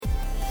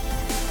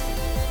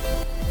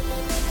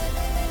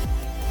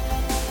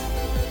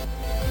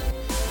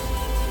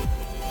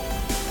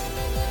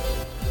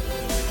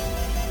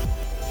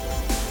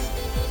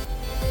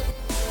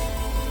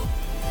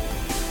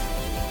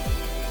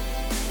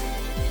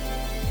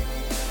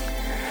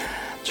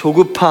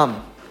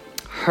조급함,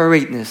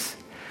 hurriedness.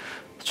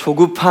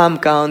 조급함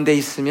가운데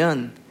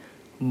있으면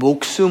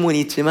목숨은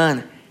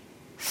있지만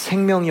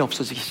생명이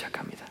없어지기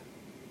시작합니다.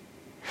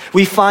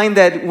 We find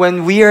that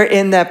when we are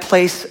in that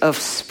place of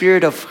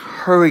spirit of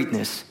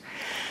hurriedness,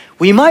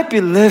 we might be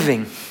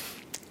living,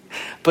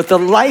 but the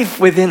life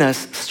within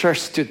us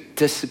starts to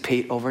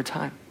dissipate over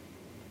time.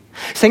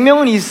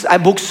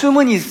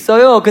 목숨은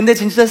있어요. 근데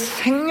진짜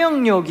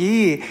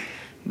생명력이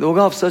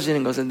녹아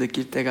없어지는 것을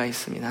느낄 때가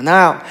있습니다.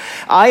 Now,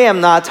 I am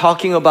not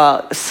talking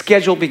about a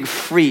schedule being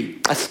free,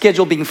 a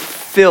schedule being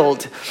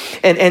filled,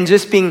 and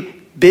just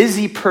being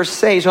busy per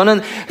se.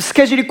 저는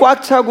스케줄이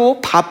꽉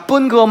차고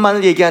바쁜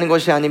그것만을 얘기하는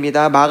것이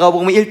아닙니다.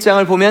 마가복음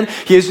 1장을 보면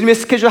예수님의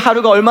스케줄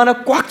하루가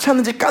얼마나 꽉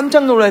찼는지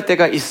깜짝 놀랄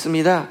때가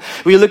있습니다.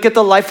 We look at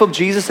the life of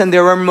Jesus and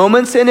there were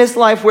moments in his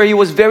life where he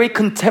was very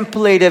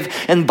contemplative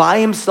and by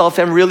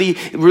himself and really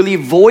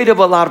void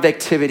of a lot of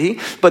activity.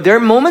 But there are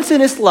moments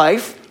in his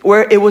life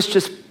where it was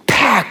just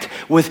packed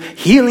with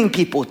healing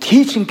people,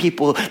 teaching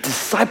people,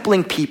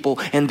 discipling people,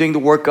 and doing the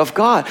work of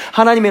God.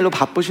 하나님의 일로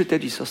바쁘실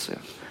때도 있었어요.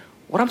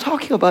 What I'm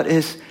talking about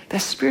is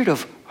that spirit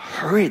of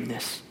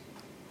hurriedness.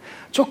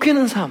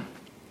 쫓기는 삶,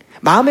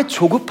 마음의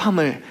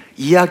조급함을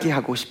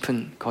이야기하고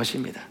싶은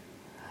것입니다.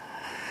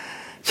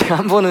 제가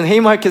한 번은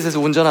헤이마켓에서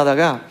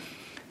운전하다가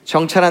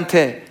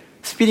경찰한테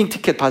스피딩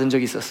티켓 받은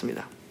적이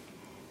있었습니다.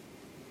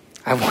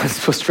 I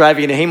once was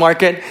driving in a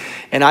Haymarket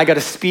and I got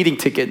a speeding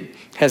ticket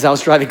as I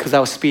was driving because I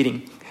was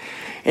speeding.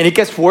 And it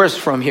gets worse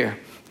from here.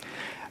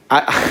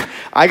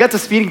 I got the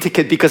speeding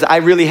ticket because I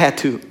really had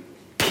to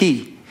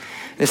pee.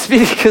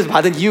 스피딩 티켓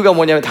받은 이유가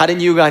뭐냐면 다른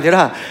이유가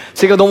아니라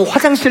제가 너무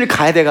화장실을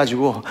가야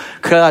돼가지고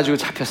그래가지고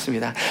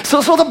잡혔습니다.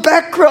 So the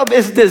backdrop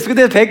is this.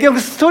 근데 배경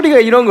스토리가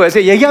이런 거예요.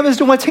 제가 얘기하면서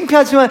정말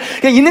창피하지만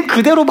그냥 있는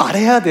그대로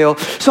말해야 돼요.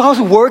 So I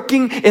was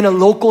working in a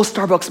local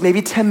Starbucks,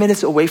 maybe 10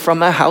 minutes away from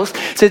my house.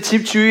 제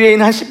집 주위에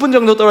있는 한 10분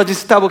정도 떨어진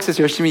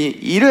스타벅스에서 열심히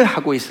일을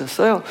하고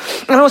있었어요.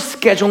 And I was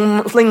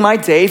scheduling my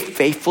day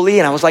faithfully,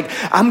 and I was like,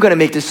 I'm gonna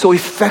make this so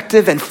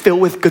effective and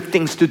filled with good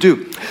things to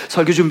do.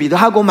 설교 준비도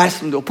하고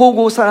말씀도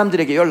보고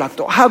사람들에게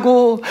연락도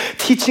하고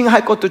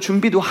티칭할 것도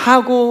준비도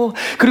하고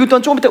그리고 또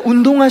좀 이따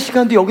운동할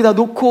시간도 여기다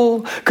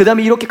놓고 그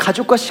다음에 이렇게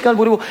가족과 시간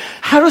보내고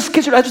하루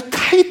스케줄 아주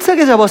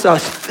타이트하게 잡았어요. I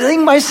was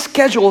filling my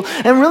schedule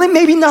and really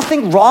maybe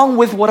nothing wrong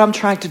with what I'm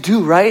trying to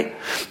do, right?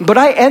 But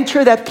I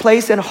enter that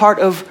place and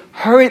heart of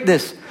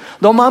hurriedness.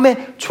 너 마음에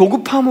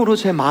조급함으로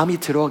제 마음이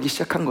들어가기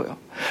시작한 거예요.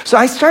 So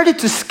I started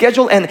to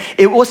schedule and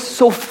it was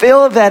so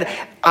filled that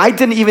I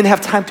didn't even have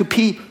time to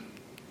pee.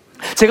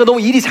 제가 너무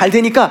일이 잘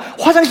되니까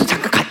화장실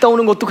잠깐 갔다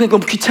오는 것도 그냥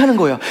너무 귀찮은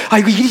거예요. 아,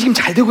 이거 일이 지금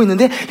잘 되고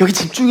있는데 여기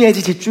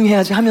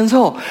집중해야지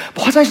하면서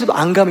화장실도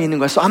안 가면 있는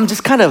거예요. So I'm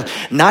just kind of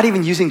not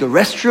even using the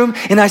restroom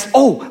and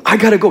I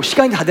gotta go.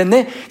 시간이 다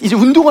됐네. 이제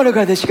운동하러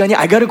가야 될 시간이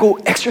I gotta go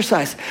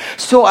exercise.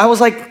 So I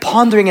was like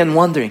pondering and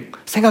wondering.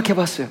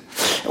 생각해봤어요.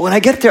 When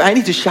I get there, I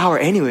need to shower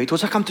anyway.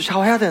 도착하면 또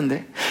샤워해야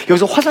되는데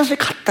여기서 화장실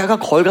갔다가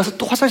거기 가서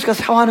또 화장실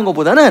가서 샤워하는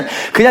것보다는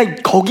그냥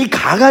거기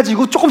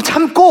가가지고 조금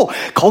참고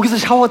거기서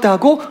샤워도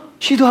하고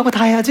쉬도 하고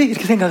다 해야지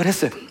이렇게 생각을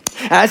했어요.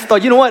 And I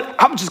thought, you know what?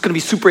 I'm just going to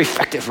be super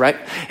effective, right?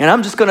 And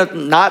I'm just going to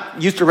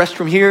not use the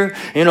restroom here,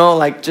 you know,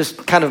 like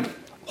just kind of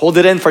hold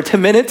it in for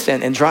 10 minutes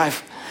and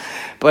drive.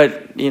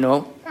 But, you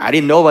know, I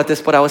didn't know about this,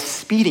 but I was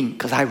speeding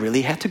because I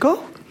really had to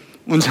go.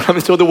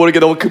 운전하면서 저도 모르게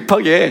너무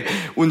급하게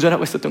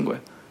운전하고 있었던 거예요.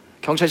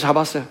 경찰이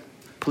잡았어요.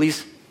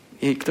 Police,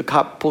 the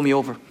cop pulled me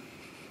over.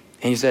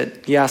 And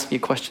he asked me a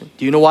question.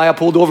 Do you know why I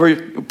pulled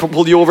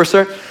you over,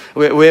 sir?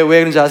 왜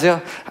그런지 아세요?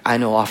 I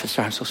know,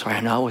 officer. I'm so sorry.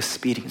 I know I was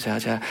speeding.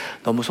 제가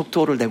너무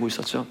속도를 내고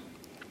있었죠.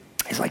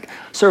 He's like,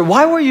 sir,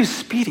 why were you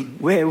speeding?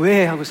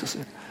 왜 하고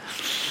있었어요?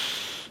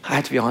 I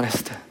had to be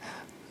honest.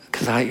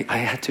 Because I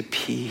had to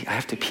pee. I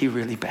have to pee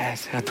really bad.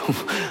 제가 너무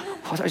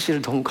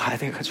화장실을 너무 가야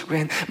돼가지고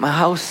and my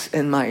house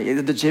and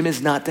the gym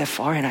is not that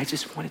far and I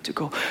just wanted to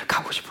go.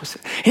 가고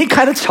싶었어요. And he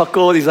kind of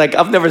chuckled. He's like,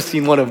 I've never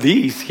seen one of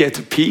these. He had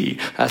to pee.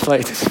 That's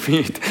why he had to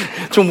speed.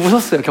 좀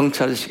웃었어요,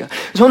 경찰 아저씨가.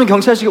 저는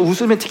경찰 아저씨가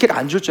웃으면 티켓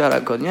안 줄 줄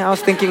알았거든요. I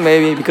was thinking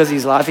maybe because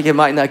he's laughing he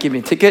might not give me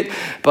a ticket.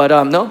 But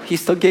no, he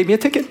still gave me a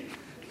ticket.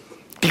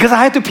 Because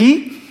I had to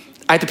pee.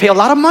 I had to pay a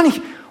lot of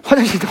money.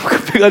 화장실 너무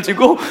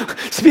급해가지고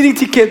스피딩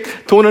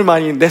티켓 돈을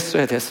많이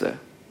냈어야 됐어요.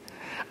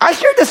 I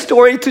share this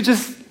story to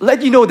just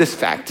let you know this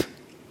fact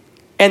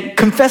and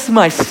confess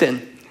my sin.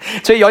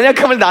 저의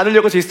연약함을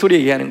나누려고 제 스토리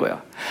얘기하는 거예요.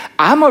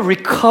 I'm a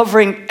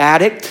recovering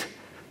addict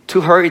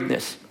to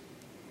hurriedness.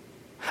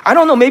 I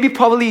don't know, maybe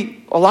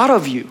probably a lot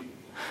of you.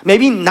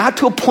 Maybe not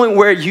to a point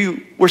where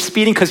you were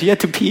speeding because you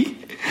had to pee,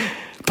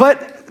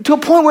 but to a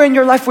point where in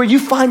your life where you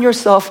find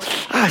yourself,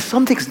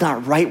 something's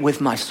not right with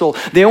my soul.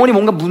 내 영혼이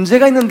뭔가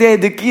문제가 있는데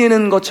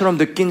느끼는 것처럼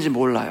느낀지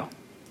몰라요.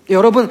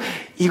 여러분,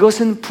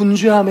 이것은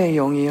분주함의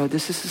영이에요.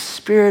 This is the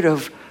spirit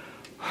of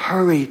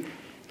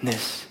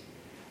hurriedness.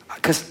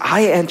 Because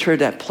I entered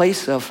that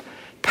place of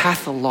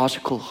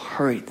pathological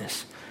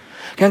hurriedness.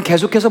 그냥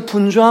계속해서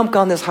분주함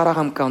가운데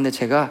살아감 가운데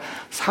제가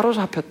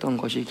사로잡혔던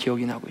것이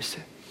기억이 나고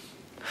있어요.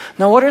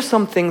 Now, what are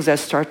some things that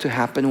start to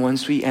happen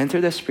once we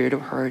enter the spirit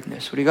of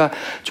hurriedness? 우리가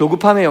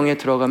조급함의 영에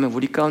들어가면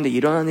우리 가운데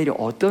일어나는 일이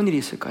어떤 일이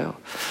있을까요?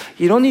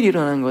 이런 일이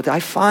일어나는 것. I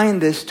find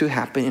this to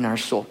happen in our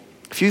soul.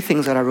 A few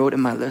things that I wrote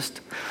in my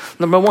list.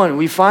 Number one,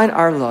 we find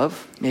our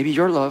love, maybe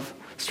your love,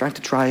 starting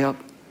to dry up.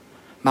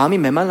 마음이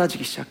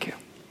메말라지기 시작해요.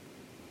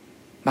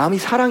 마음이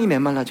사랑이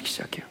메말라지기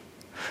시작해요.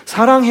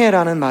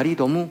 사랑해라는 말이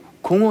너무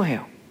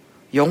공허해요.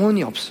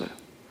 영혼이 없어요.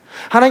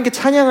 하나님께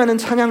찬양하는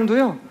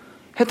찬양도요.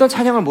 했던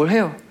찬양을 뭘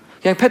해요?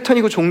 그냥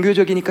패턴이고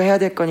종교적이니까 해야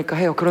될 거니까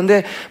해요.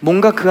 그런데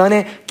뭔가 그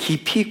안에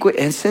깊이 있고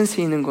에센스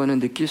있는 거는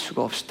느낄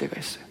수가 없을 때가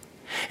있어요.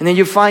 And then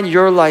you find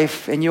your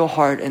life and your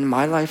heart and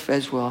my life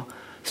as well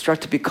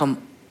start to become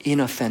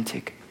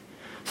inauthentic.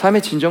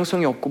 삶의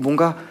진정성이 없고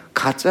뭔가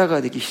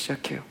가짜가 되기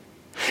시작해요.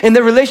 In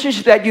the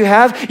relationship that you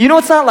have, you know,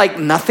 it's not like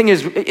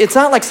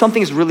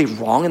something is really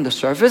wrong in the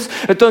surface.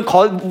 어떤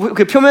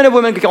그 표면에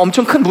보면 그렇게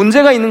엄청 큰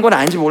문제가 있는 건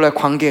아닌지 몰라요,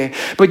 관계에.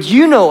 But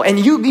you know,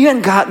 and you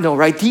and God know,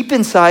 right, deep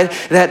inside,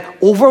 that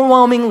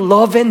overwhelming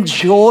love and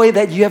joy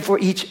that you have for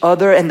each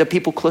other and the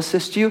people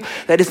closest to you,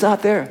 that is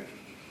not there.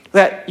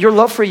 That your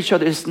love for each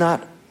other is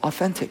not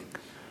authentic.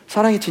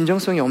 사랑의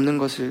진정성이 없는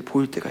것을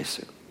보일 때가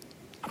있어요.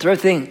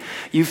 Third thing,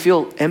 you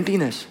feel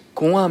emptiness,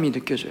 공허함이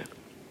느껴져요.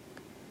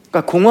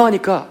 그러니까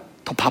공허하니까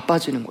더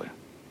바빠지는 거예요.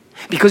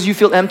 Because you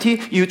feel empty,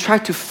 you try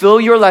to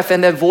fill your life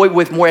and that void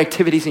with more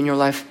activities in your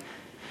life.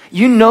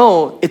 You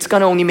know it's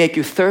going to only make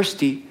you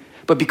thirsty,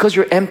 but because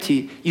you're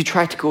empty, you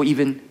try to go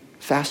even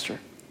faster.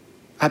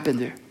 I've been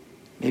there.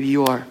 Maybe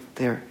you are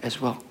there as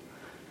well.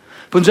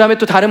 분주함의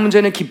또 다른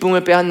문제는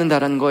기쁨을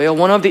빼앗는다는 거예요.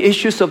 One of the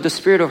issues of the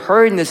spirit of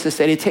hurriedness is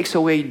that it takes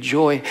away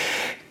joy.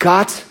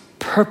 God's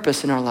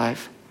purpose in our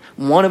life,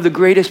 one of the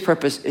greatest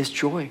purpose is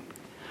joy.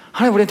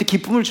 하나님 우리한테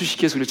기쁨을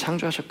주시기 위해서 우리를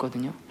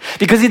창조하셨거든요.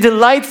 Because He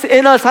delights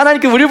in us.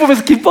 하나님께 우리를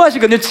보면서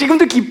기뻐하시거든요.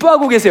 지금도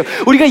기뻐하고 계세요.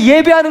 우리가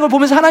예배하는 걸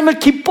보면서 하나님을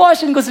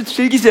기뻐하시는 것을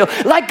즐기세요.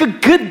 Like a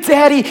good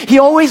daddy, He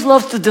always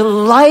loves to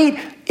delight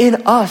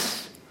in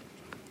us.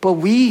 But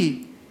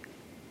we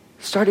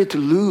started to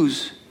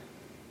lose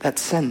that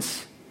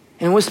sense.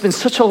 And it's been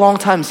such a long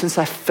time since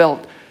I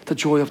felt the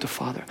joy of the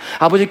Father.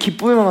 아버지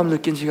기쁨의 마음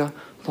느낀 지가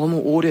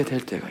너무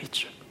오래될 때가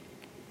있죠.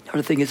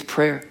 Another thing is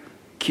prayer,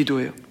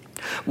 기도예요.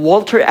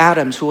 Walter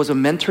Adams, who was a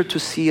mentor to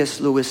C.S.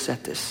 Lewis,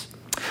 said this.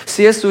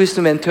 C.S. Lewis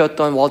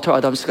멘토였던 월터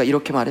아담스가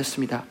이렇게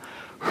말했습니다.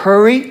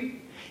 Hurry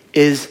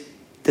is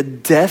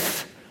the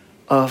death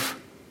of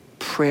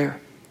prayer.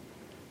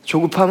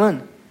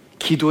 조급함은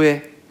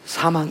기도의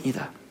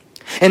사망이다.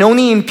 And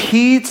only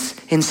impedes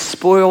and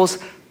spoils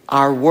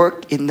our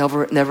work. It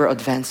never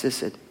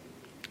advances it.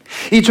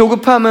 이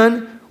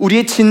조급함은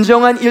우리의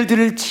진정한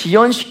일들을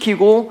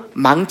지연시키고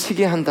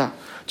망치게 한다.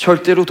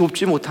 절대로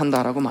돕지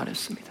못한다라고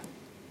말했습니다.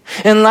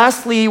 And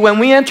lastly,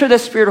 when we enter the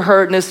spirit of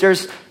hurriedness,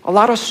 there's a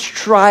lot of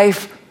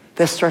strife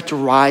that start to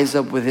rise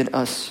up within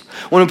us.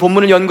 오늘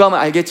본문을 연구하면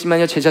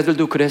알겠지만요,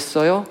 제자들도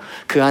그랬어요.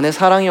 그 안에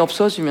사랑이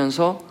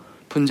없어지면서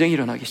분쟁이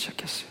일어나기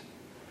시작했어요.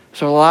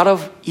 So a lot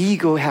of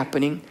ego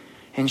happening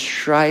and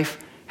strife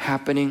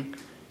happening.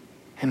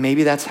 And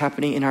maybe that's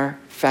happening in our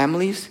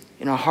families,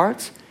 in our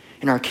hearts,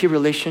 in our key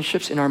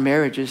relationships, in our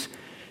marriages,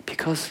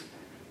 because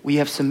we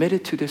have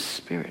submitted to this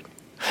spirit.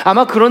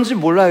 아마 그런지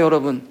몰라요,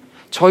 여러분.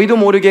 저희도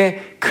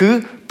모르게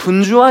그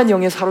분주한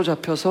영에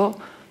사로잡혀서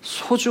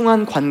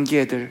소중한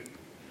관계들,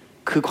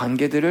 그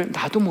관계들을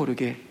나도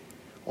모르게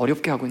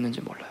어렵게 하고 있는지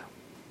몰라요.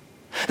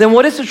 Then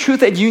what is the truth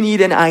that you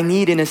need and I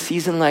need in a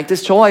season like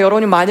this? 저와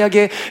여러분이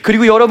만약에,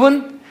 그리고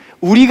여러분,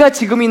 우리가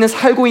지금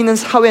살고 있는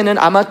사회는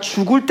아마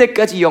죽을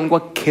때까지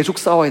영과 계속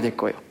싸워야 될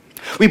거예요.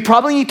 We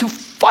probably need to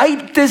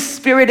fight this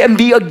spirit and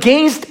be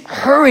against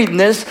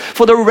hurriedness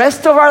for the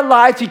rest of our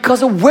lives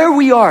because of where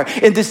we are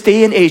in this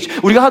day and age.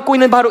 우리가 갖고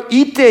있는 바로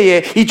이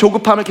때에 이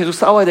조급함을 계속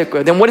싸워야 될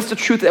거예요. Then what is the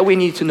truth that we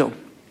need to know?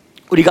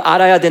 우리가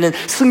알아야 되는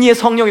승리의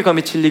성령의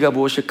검의 진리가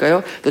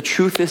무엇일까요? The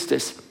truth is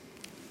this.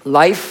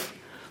 Life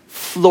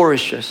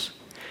flourishes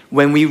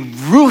when we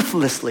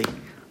ruthlessly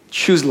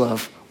choose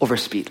love over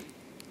speed.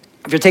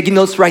 If you're taking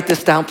notes, write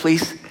this down,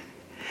 please.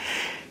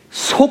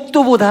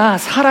 속도보다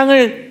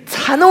사랑을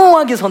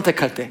단호하게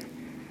선택할 때.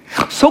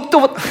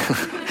 속도보다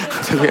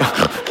죄송해요.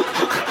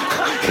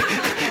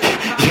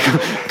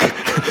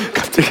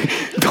 갑자기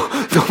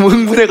너무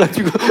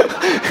흥분해가지고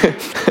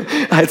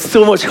I had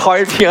so much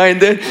heart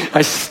behind it.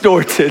 I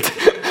snorted.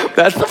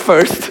 That's the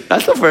first.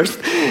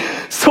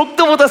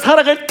 속도보다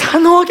사랑을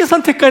단호하게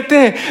선택할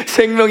때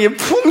생명이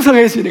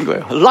풍성해지는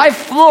거예요.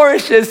 Life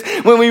flourishes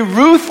when we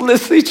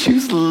ruthlessly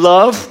choose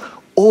love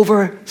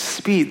over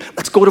speed.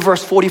 Let's go to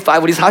verse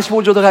 45. 우리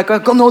 45절로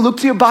갈까요? Come, look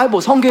to your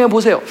Bible. 성경에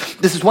보세요.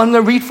 This is one I'm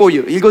going to read for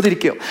you.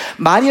 읽어드릴게요.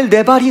 만일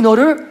내 발이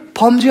너를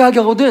범죄하게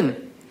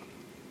하거든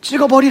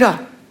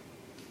찍어버리라.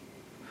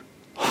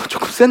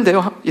 조금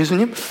센데요,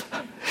 예수님?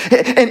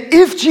 And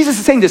if Jesus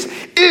is saying this,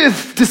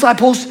 if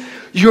disciples,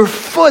 your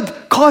foot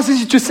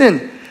causes you to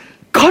sin,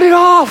 cut it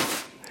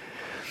off.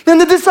 Then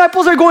the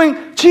disciples are going,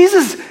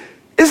 Jesus,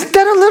 isn't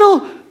that a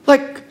little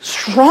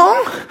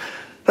strong?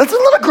 That's a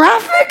little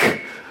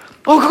graphic.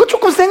 그거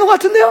조금 센 것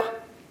같은데요?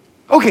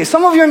 Okay,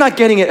 some of you are not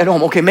getting it at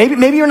home. Okay,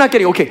 maybe you're not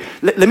getting it. Okay,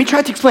 let me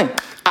try to explain.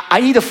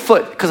 I need a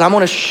foot because I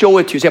want to show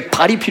it to you. 제가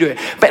발이 필요해.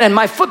 And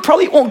my foot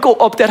probably won't go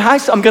up that high,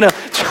 so I'm going to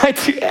try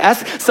to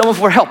ask someone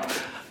for help.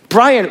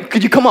 Brian,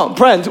 could you come on?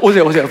 Brian,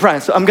 오세요. Brian.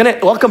 So I'm going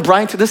to welcome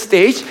Brian to the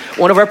stage.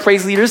 One of our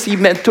praise leaders. He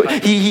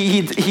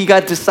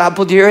got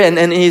discipled here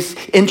and he's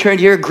interned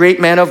here.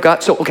 Great man of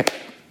God. So, okay.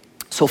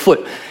 So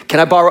foot. Can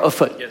I borrow a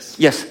foot?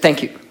 Yes,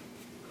 thank you.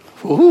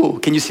 Ooh,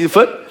 can you see the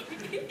foot?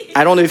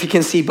 I don't know if you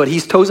can see, but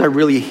his toes are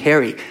really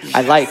hairy.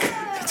 I like.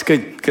 It's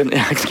good.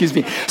 Excuse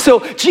me.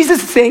 So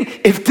Jesus is saying,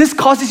 if this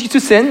causes you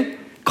to sin,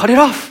 cut it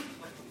off.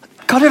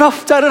 Cut it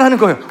off. 자르라는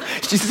거예요.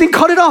 Jesus is saying,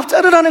 cut it off.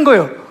 자르라는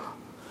거예요.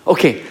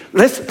 Okay,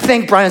 let's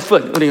thank Brian's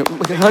foot.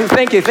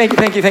 Thank you.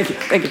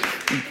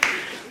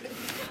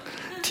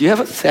 Do you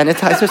have a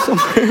sanitizer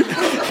somewhere?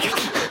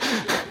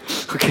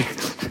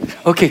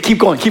 Okay, keep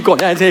going. Jesus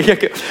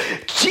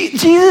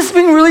has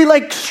been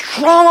really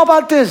strong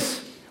about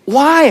this.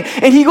 Why?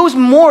 And he goes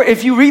more.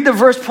 If you read the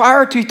verse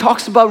prior to, he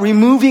talks about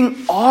removing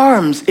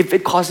arms if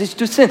it causes you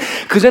to sin.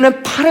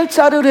 그전에 팔을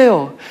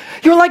자르래요.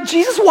 You're like,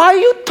 Jesus, why are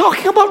you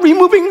talking about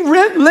removing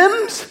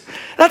limbs?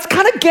 That's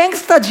kind of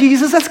gangsta,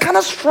 Jesus. That's kind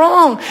of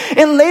strong.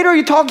 And later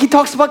he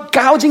talks about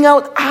gouging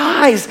out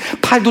eyes.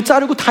 팔도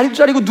자르고 다리도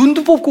자르고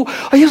눈도 뽑고.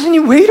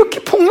 예수님 왜 이렇게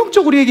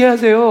폭력적으로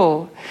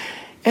얘기하세요?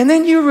 And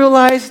then you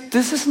realize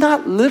this is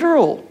not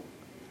literal.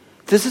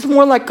 This is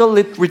more like a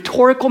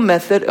rhetorical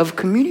method of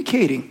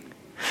communicating.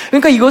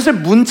 그러니까 이것을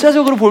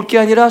문자적으로 볼 게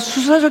아니라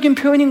수사적인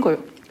표현인 거예요.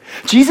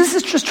 Jesus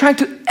is just trying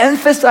to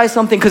emphasize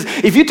something because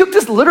if you took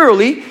this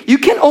literally, you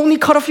can only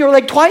cut off your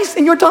leg twice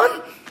and you're done.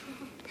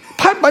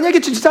 팔 만약에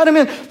진짜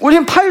자르면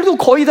우리는 팔도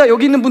거의 다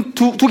여기 있는 분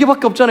두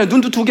개밖에 없잖아요.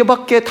 눈도 두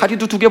개밖에,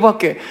 다리도 두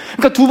개밖에.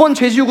 그러니까 두 번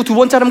죄 지우고 두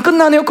번 자르면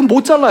끝나네요. 그럼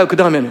못 잘라요. 그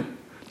다음에는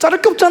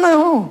자를 게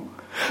없잖아요.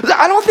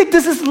 I don't think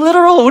this is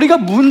literal. 우리가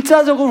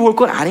문자적으로 볼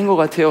건 아닌 것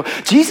같아요.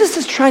 Jesus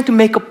is trying to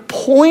make a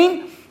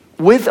point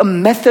with a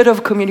method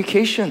of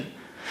communication.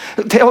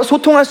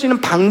 소통할 수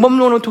있는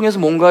방법론을 통해서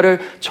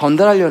뭔가를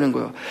전달하려는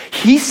거예요.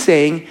 He's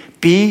saying,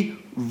 be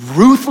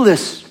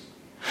ruthless.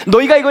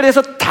 너희가 이거에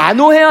대해서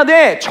단호해야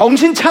돼.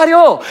 정신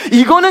차려.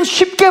 이거는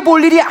쉽게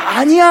볼 일이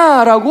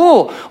아니야.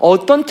 라고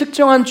어떤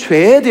특정한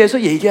죄에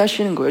대해서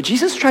얘기하시는 거예요.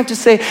 Jesus is trying to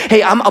say,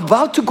 hey, I'm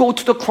about to go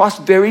to the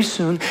cross very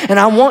soon. And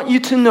I want you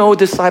to know,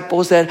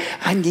 disciples, that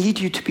I need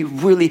you to be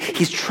really,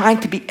 he's trying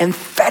to be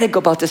emphatic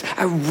about this.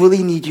 I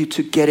really need you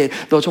to get it.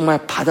 너 정말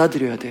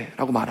받아들여야 돼.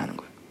 라고 말하는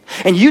거예요.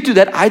 And you do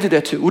that, I do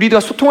that too. 우리가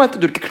소통할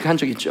때도 이렇게 한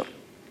적 있죠.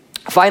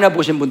 파이널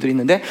보신 분들이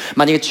있는데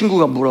만약에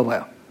친구가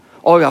물어봐요.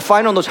 야,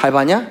 파이널 너 잘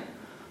봤냐?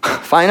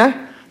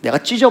 파이널? 내가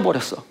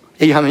찢어버렸어.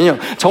 얘기하면요.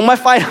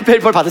 정말 파이널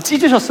페이퍼를 받아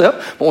찢으셨어요?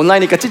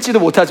 온라인이니까 찢지도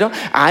못하죠?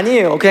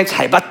 아니에요. 그냥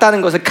잘 봤다는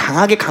것을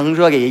강하게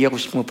강조하게 얘기하고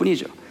싶은 것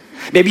뿐이죠.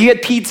 Maybe you had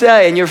pizza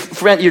and your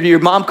friend, your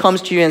mom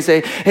comes to you and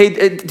say, hey,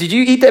 did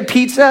you eat that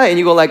pizza? And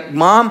you go like,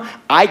 Mom,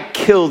 I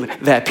killed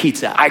that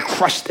pizza. I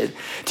crushed it.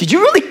 Did you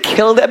really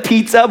kill that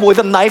pizza with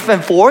a knife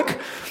and fork?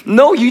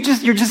 No, you're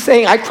just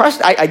saying, I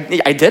crushed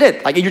it. I did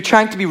it. Like you're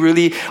trying to be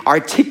really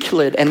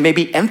articulate and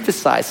maybe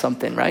emphasize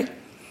something, right?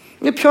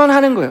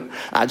 표현하는 거예요.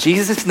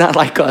 Jesus is not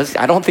like us.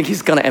 I don't think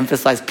he's going to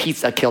emphasize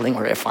pizza killing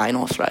or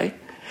finals, right?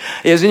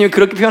 예수님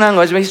그렇게 표현하는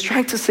거지만 he's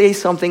trying to say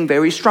something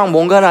very strong.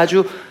 뭔가를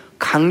아주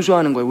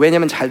강조하는 거예요.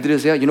 왜냐면 잘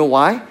들으세요. You know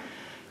why?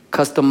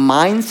 Because the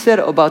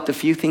mindset about the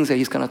few things that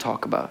he's going to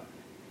talk about.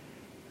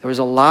 There was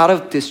a lot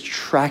of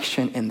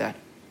distraction in that.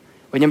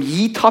 왜냐면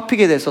이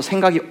토픽에 대해서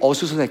생각이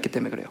어수선했기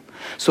때문에 그래요.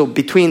 So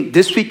between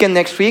this week and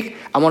next week,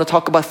 I want to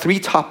talk about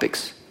 3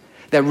 topics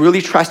that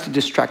really tries to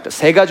distract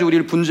us. 3가지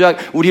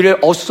우리를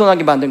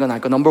어수선하게 만든 건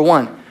알까? Number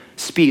 1,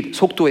 speed,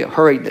 속도예요.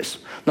 Hurriedness.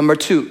 Number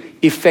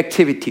 2,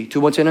 effectivity. 두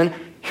번째는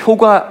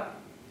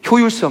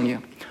효율성이에요.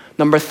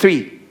 Number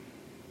 3,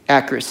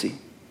 accuracy.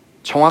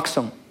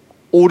 정확성,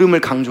 옳음을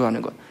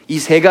강조하는 것. 이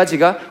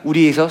 3가지가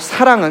우리에서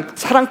사랑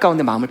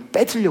가운데 마음을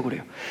뺏으려고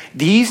그래요.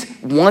 These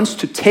wants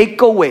to take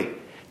away,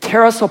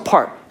 tear us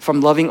apart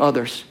from loving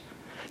others.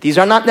 These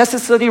are not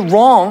necessarily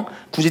wrong.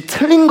 굳이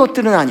틀린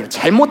것들은 아니에요.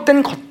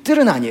 잘못된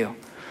것들은 아니에요.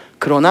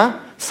 그러나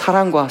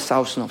사랑과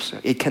싸울 수는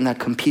없어요. It cannot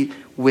compete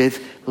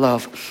with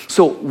love.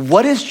 So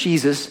what is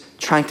Jesus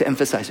trying to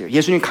emphasize here?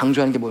 예수님이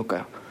강조하는 게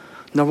뭘까요?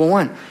 Number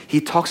 1,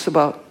 he talks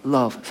about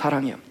love,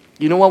 사랑이요.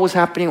 You know what was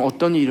happening?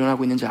 어떤 일이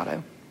일어나고 있는지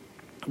알아요?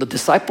 The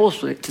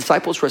disciples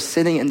were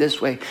sitting in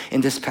this way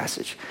in this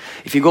passage.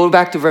 If you go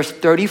back to verse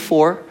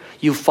 34,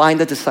 you find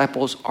the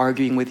disciples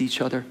arguing with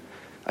each other.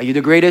 Are you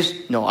the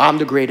greatest? No, I'm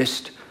the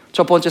greatest.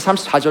 첫 번째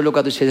 34절로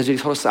가도 제자들이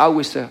서로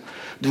싸우고 있어요.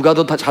 누가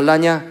더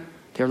잘나냐?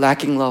 They're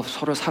lacking love.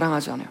 서로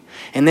사랑하지 않아요.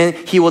 And then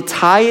he will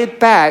tie it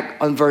back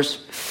on verse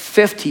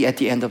 50 at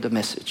the end of the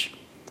message.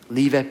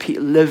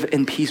 Live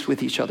in peace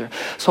with each other.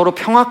 서로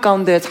평화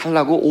가운데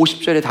살라고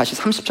 50절에 다시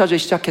 34절에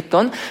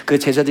시작했던 그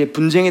제자들의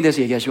분쟁에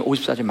대해서 얘기하시면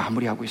 54절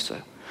마무리하고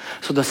있어요.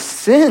 So the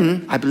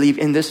sin, I believe,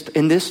 in this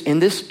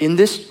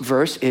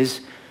verse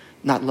is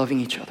not loving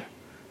each other.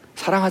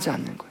 사랑하지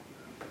않는 거예요.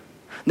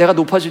 내가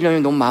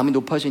높아지려면 너무 마음이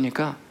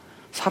높아지니까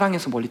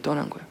사랑에서 멀리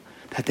떠난 거예요.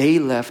 That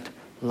they left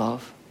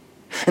love.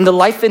 And the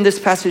life in this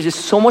passage is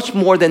so much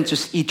more than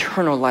just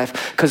eternal life,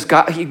 because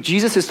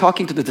Jesus is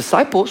talking to the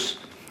disciples,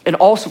 and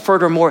also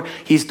furthermore,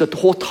 the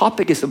whole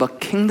topic is about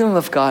kingdom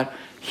of God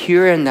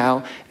here and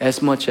now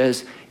as much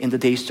as in the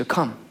days to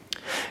come.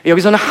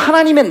 여기서는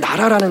하나님의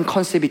나라라는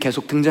컨셉이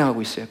계속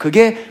등장하고 있어요.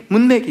 그게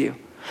문맥이에요.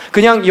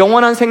 그냥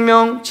영원한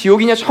생명,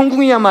 지옥이냐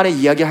천국이냐만을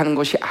이야기하는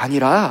것이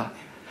아니라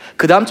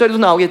그 다음 절에도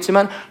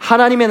나오겠지만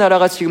하나님의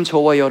나라가 지금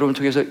저와 여러분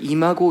통해서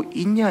임하고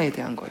있냐에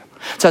대한 거예요.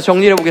 자,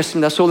 정리해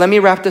보겠습니다. So let me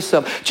wrap this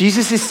up.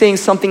 Jesus is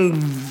saying something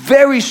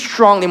very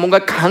strongly, 뭔가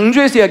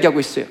강조해서 이야기하고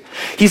있어요.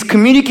 He's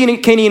communicating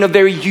in a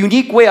very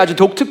unique way, 아주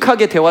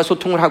독특하게 대화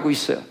소통을 하고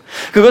있어요.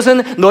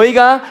 그것은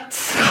너희가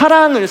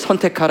사랑을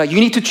선택하라. You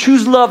need to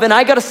choose love, and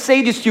I gotta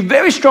say this to you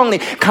very strongly.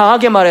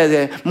 강하게 말해야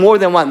돼. More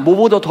than what?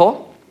 뭐보다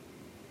더?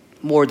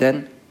 More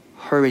than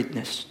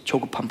hurriedness.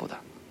 조급함보다.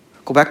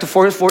 Go back to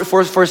verse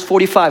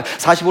 45.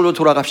 45로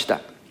돌아갑시다.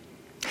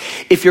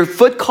 If your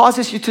foot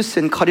causes you to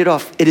sin, cut it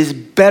off. It is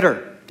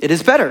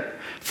better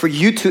for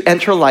you to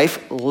enter life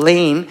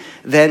lame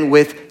than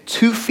with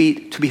 2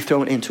 feet to be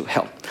thrown into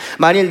hell.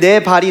 만일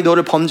내 발이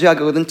너를 범죄하게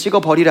하거든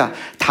찍어버리라.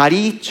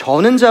 다리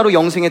저는 자로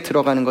영생에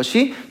들어가는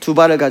것이 2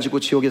 발을 가지고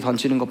지옥에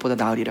던지는 것보다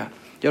나으리라.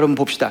 여러분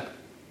봅시다.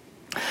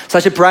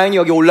 사실 브라이언이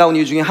여기 올라온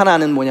이유 중에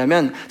하나는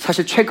뭐냐면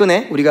사실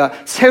최근에 우리가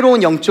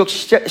새로운 영적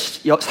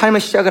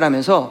삶을 시작을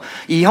하면서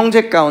이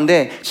형제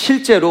가운데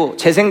실제로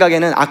제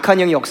생각에는 악한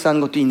영이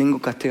역사하는 것도 있는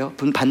것 같아요.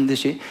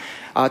 반드시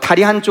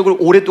다리 한쪽을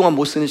오랫동안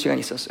못 쓰는 시간이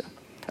있었어요.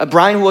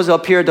 Brian, who was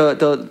up here,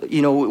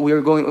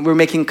 we're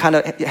making kind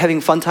of having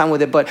fun time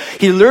with it, but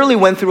he literally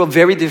went through a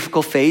very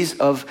difficult phase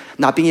of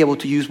not being able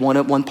to use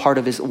one part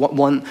of his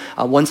one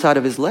side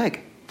of his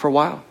leg for a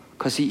while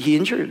because he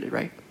injured it,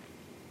 right?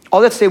 All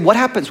that to say, what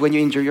happens when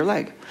you injure your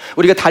leg?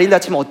 우리가 다리를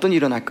다치면 어떤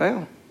일이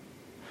일어날까요?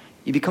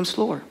 You become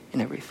slower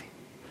in everything.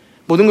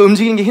 모든 걸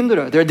움직이는 게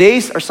힘들어요. There are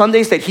days or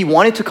Sundays that he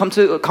wanted to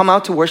come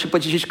out to worship,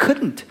 but he just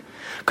couldn't.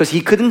 Because he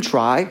couldn't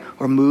drive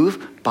or move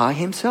by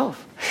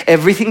himself.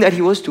 Everything that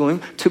he was doing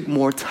took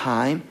more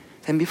time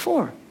than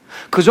before.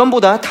 그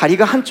전보다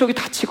다리가 한쪽이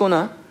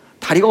다치거나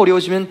다리가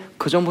어려워지면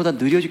그 전보다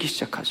느려지기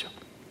시작하죠.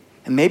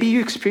 And maybe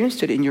you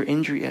experienced it in your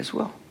injury as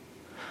well.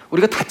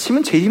 우리가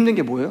다치면 제일 힘든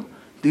게 뭐예요?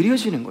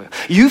 느려지는 거예요.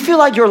 You feel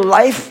like your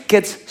life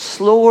gets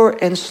slower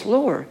and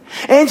slower.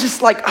 And it's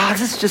just like,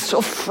 this is just so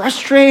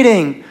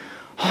frustrating.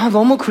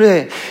 너무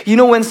그래. You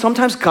know, when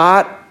sometimes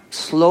God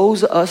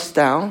slows us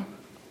down,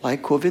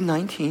 like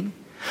COVID-19,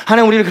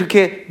 하나님 우리를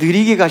그렇게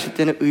느리게 가실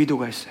때는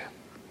의도가 있어요.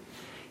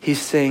 He's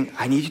saying,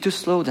 I need you to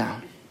slow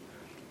down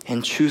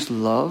and choose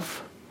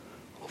love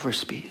over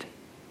speed.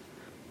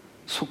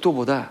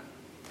 속도보다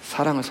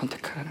사랑을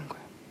선택하라는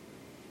거예요.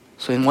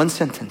 So in one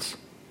sentence,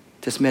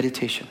 this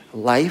meditation,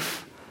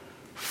 life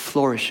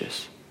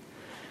flourishes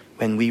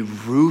when we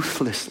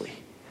ruthlessly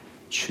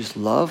choose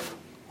love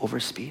over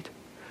speed.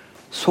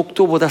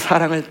 속도보다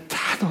사랑을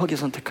단호하게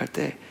선택할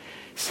때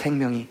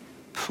생명이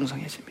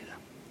풍성해집니다.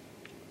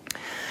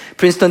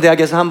 프린스턴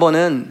대학에서 한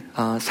번은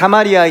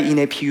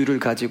사마리아인의 비유를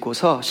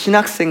가지고서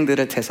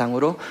신학생들을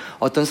대상으로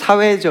어떤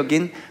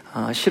사회적인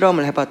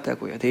실험을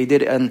해봤다고요. They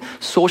did a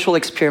social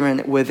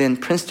experiment within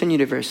Princeton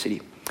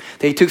University.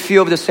 They took few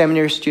of the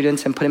seminary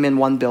students and put them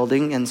in one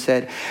building and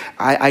said,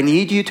 I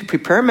need you to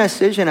prepare a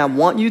message and I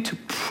want you to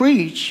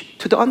preach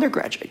to the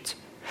undergraduates.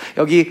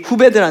 여기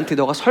후배들한테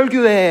너가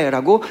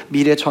설교해라고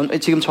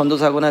지금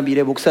전도사거나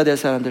미래 목사 될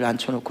사람들을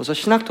앉혀놓고서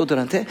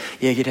신학도들한테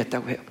얘기를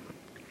했다고 해요.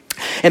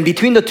 And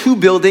between the 2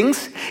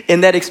 buildings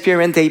in that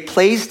experiment, they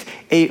placed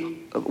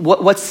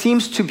what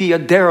seems to be a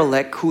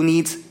derelict who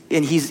needs,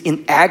 and he's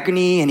in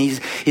agony and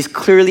he's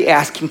clearly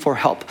asking for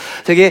help.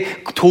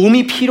 되게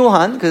도움이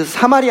필요한 그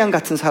사마리안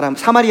같은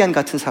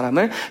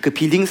사람을 그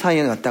빌딩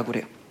사이에 놨다고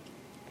그래요.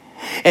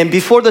 And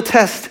before the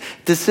test,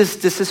 this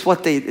is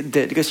what they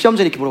did. 시험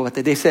전에 이렇게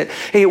물어봤대. They said,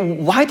 "Hey,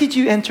 why did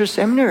you enter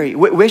seminary?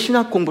 왜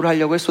신학 공부를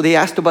하려고 했어?" So they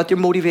asked about their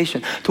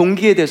motivation.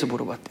 동기에 대해서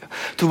물어봤대요.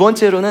 두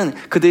번째로는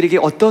그들에게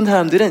어떤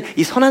사람들은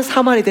이 선한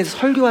사마리아에 대해서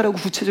설교하라고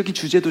구체적인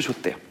주제도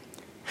줬대요.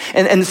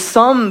 And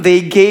some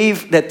they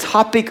gave the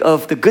topic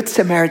of the Good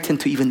Samaritan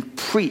to even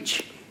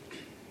preach.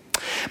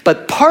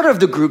 But part of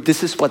the group,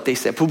 this is what they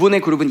said. 부분의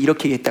그룹은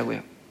이렇게 했다고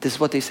해요. This is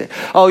what they said.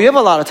 You have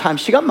a lot of time.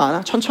 시간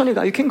많아. 천천히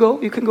가. You can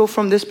go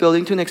from this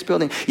building to next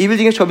building. 이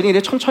빌딩에 저 빌딩에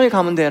천천히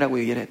가면 돼라고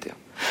얘기를 했대요.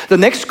 The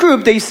next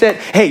group, they said,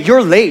 hey,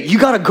 you're late. You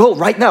gotta go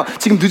right now.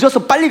 지금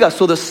늦어서 빨리 가.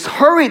 So the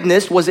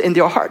hurriedness was in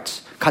their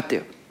hearts.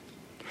 갔대요.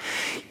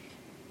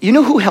 You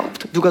know who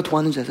helped? 누가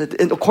도왔는지 아세요?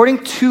 And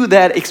according to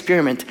that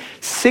experiment,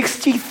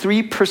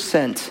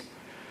 63%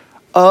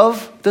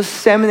 of the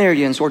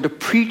seminarians or the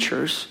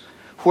preachers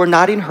who are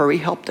not in hurry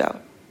helped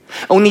out.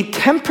 Only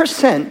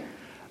 10%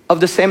 of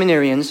the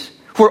seminarians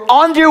who are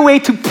on their way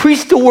to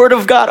preach the word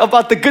of God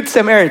about the Good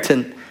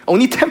Samaritan,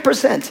 only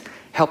 10%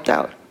 helped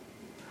out.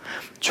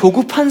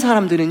 조급한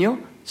사람들은요,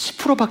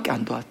 10%밖에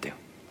안 도왔대요.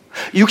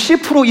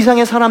 60%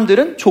 이상의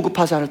사람들은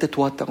조급하지 않을 때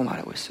도왔다고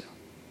말하고 있어요.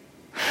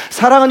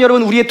 사랑은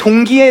여러분 우리의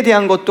동기에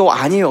대한 것도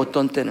아니에요.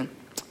 어떤 때는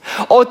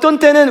어떤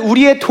때는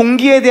우리의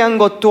동기에 대한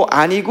것도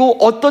아니고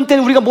어떤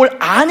때는 우리가 뭘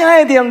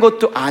아냐에 대한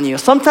것도 아니에요.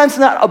 Sometimes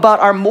not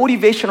about our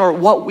motivation or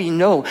what we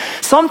know.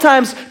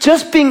 Sometimes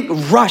just being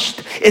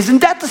rushed.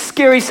 Isn't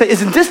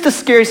this the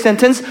scary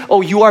sentence?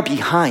 Oh, you are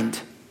behind.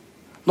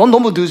 넌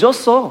너무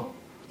늦었어.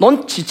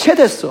 넌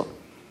지체됐어.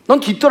 넌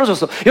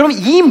뒤떨어졌어. 여러분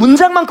이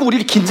문장만큼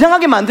우리를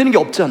긴장하게 만드는 게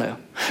없잖아요.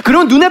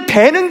 그러면 눈에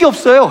뵈는 게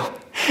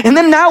없어요. And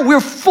then now we're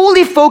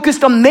fully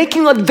focused on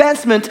making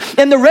advancement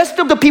and the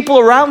rest of the people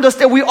around us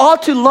that we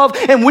ought to love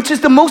and which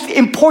is the most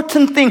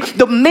important thing,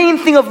 the main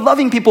thing of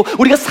loving people.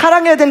 우리가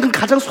사랑해야 되는 그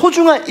가장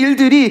소중한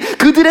일들이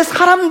그들의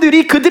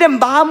사람들이 그들의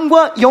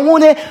마음과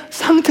영혼의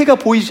상태가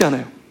보이지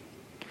않아요.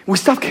 We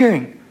stop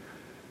caring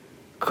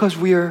because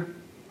we are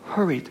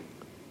hurried.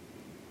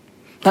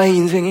 나의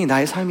인생이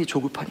나의 삶이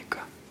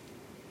조급하니까.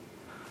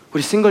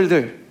 우리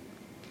싱글들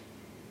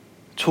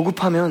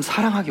조급하면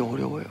사랑하기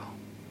어려워요.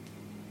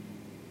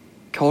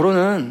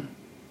 결혼은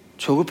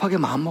조급하게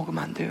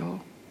마음먹으면 안 돼요.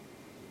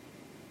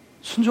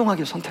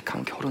 순종하게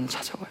선택하면 결혼은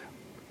찾아와요.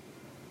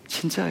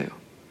 진짜예요.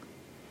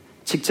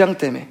 직장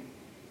때문에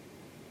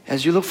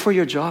As you look for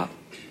your job,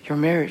 your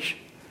marriage,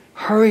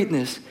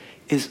 hurriedness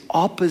is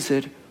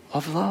opposite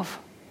of love.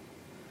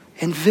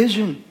 And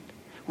vision,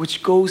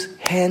 which goes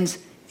hands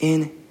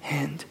in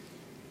hand.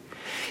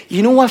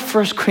 You know what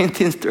 1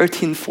 Corinthians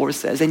 13:4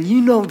 says? And you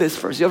know this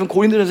verse. 여러분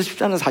고린도전서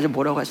 10장 4절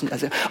뭐라고 하시는지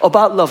아세요?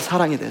 About love,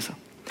 사랑에 대해서.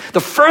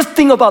 The first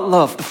thing about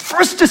love, the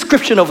first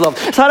description of love.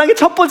 사랑의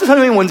첫 번째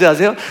설명이 뭔지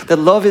아세요?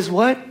 That love is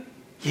what?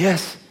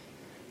 Yes,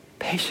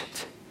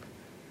 patient.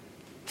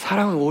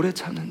 사랑은 오래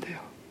참는데요.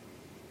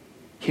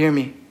 Hear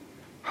me.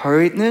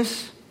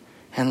 Hurriedness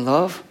and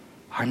love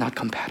are not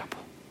compatible.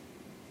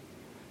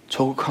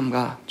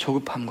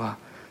 조급함과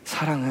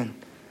사랑은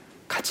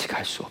같이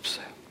갈 수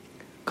없어요.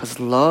 Because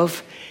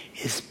love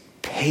is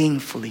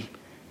painfully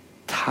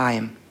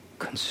time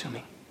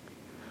consuming.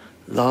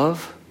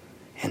 Love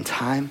and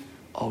time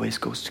always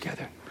goes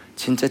together.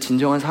 진짜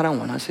진정한 사랑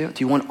원하세요?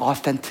 Do you want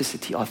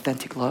authenticity,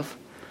 authentic love?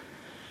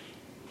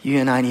 You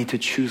and I need to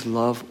choose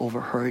love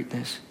over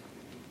hurriedness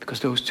because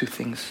those two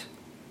things,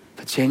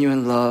 the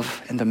genuine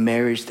love and the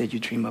marriage that you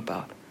dream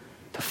about,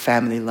 the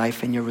family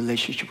life and your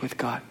relationship with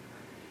God,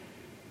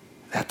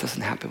 that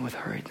doesn't happen with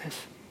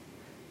hurriedness.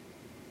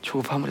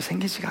 조급함으로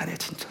생기지가 않아요,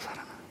 진짜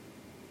사랑은.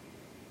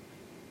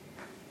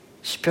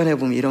 시편에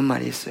보면 이런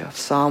말이 있어요.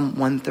 Psalm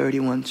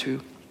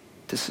 131:2.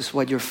 This is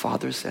what your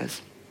father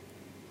says.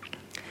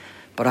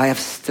 But I have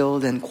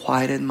stilled and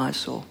quieted my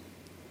soul.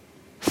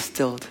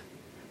 Stilled.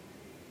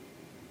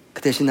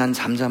 그 대신 난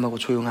잠잠하고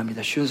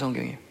조용합니다. 쉬운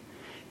성경이에요.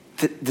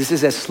 This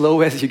is as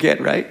slow as you get,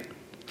 right?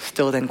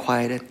 Stilled and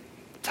quieted.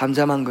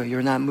 잠잠한 거예요.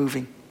 You're not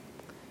moving.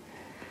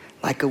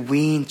 Like a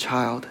weaned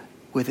child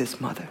with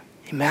his mother.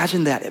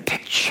 Imagine that.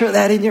 Picture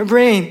that in your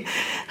brain.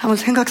 한번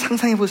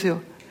상상해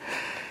보세요.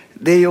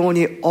 내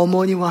영혼이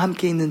어머니와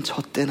함께 있는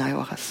젖된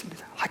아이와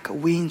같습니다. Like a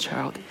weaned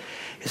child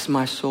is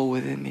my soul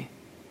within me.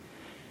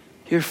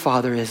 Your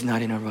father is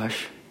not in a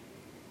rush.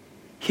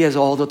 He has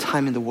all the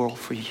time in the world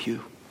for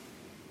you.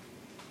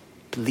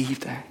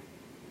 Believe that.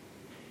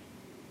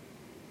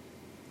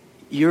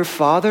 Your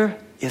father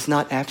is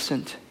not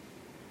absent.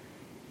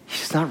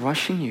 He's not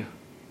rushing you.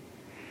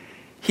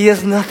 He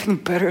has nothing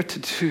better to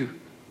do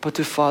but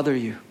to father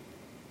you.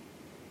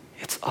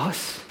 It's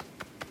us.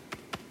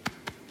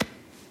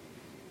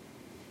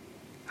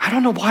 I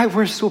don't know why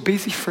we're so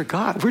busy for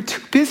God. We're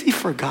too busy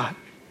for God.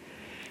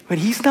 But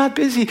He's not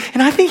busy.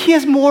 And I think He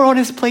has more on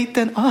His plate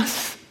than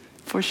us,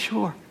 for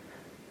sure.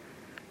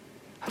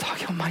 I'm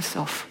talking about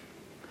myself.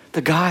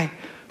 The guy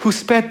who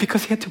sped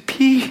because he had to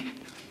pee.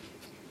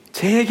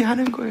 제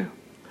얘기하는 거예요.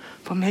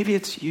 But maybe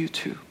it's you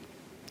too.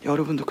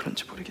 여러분도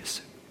그런지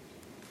모르겠어요.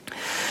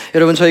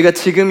 여러분 저희가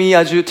지금 이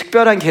아주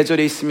특별한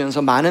계절에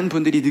있으면서 많은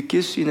분들이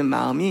느낄 수 있는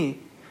마음이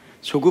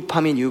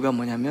조급함인 이유가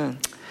뭐냐면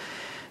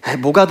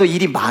뭐가 더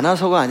일이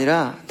많아서가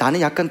아니라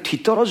나는 약간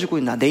뒤떨어지고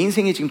있나 내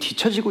인생이 지금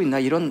뒤처지고 있나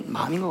이런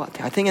마음인 것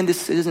같아요. I think in this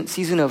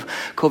season of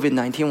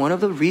COVID-19 one of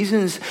the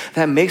reasons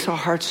that makes our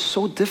hearts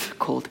so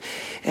difficult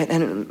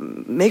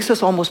and makes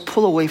us almost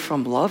pull away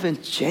from love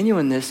and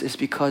genuineness is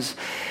because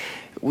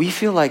we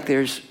feel like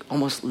there's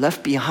almost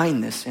left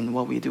behindness in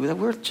what we do, that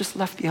we're just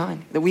left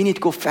behind, that we need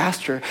to go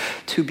faster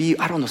to be,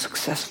 I don't know,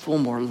 successful,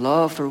 more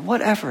loved or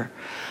whatever.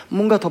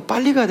 뭔가 더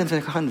빨리 가야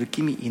된다는 생각하는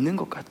느낌이 있는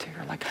것 같아요.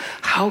 Like,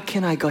 how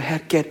can I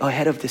get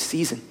ahead of this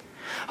season?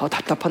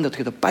 답답한데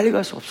어떻게 더 빨리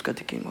갈 수 없을까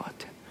느끼는 것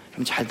같아요.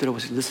 좀 잘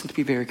들어보세요. Listen to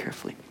me very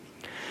carefully.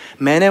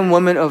 Men and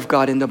women of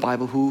God in the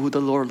Bible who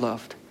the Lord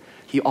loved,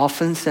 He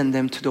often sent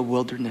them to the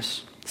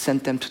wilderness.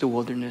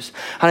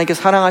 하나님께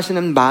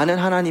사랑하시는 많은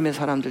하나님의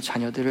사람들,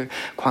 자녀들을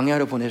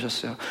광야로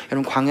보내셨어요.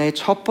 여러분, 광야의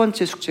첫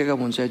번째 숙제가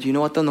뭔지 알죠? Do you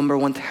know what the number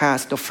one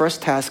task, the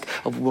first task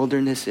of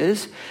wilderness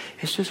is?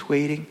 It's just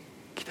waiting,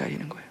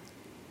 기다리는 거예요.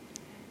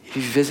 If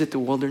you visit the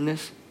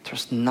wilderness,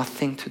 there's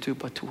nothing to do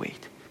but to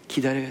wait.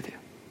 기다려야 돼요.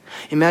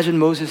 Imagine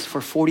Moses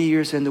for 40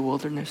 years in the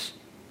wilderness.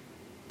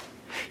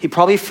 He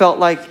probably felt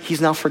like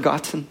he's not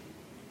forgotten.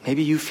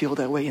 Maybe you feel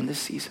that way in this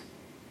season.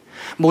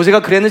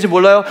 모세가 그랬는지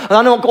몰라요.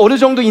 나는 어느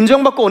정도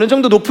인정받고 어느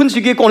정도 높은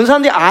직위에 있고 어느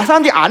사람들이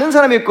아는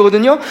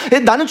사람이었거든요.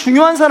 나는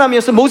중요한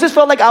사람이었어요. Moses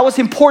felt like I was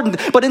important.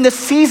 But in the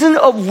season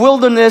of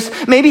wilderness,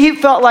 maybe he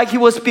felt like he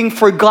was being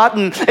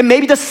forgotten. And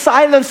maybe the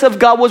silence of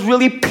God was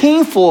really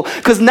painful.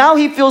 Because now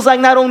he feels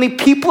like not only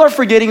people are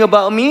forgetting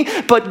about me,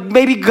 but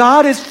maybe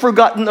God is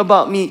forgotten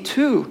about me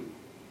too.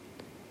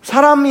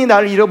 사람이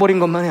나를 잃어버린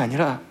것만이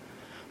아니라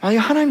만약에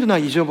하나님도 나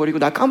잊어버리고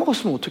나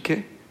까먹었으면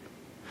어떡해?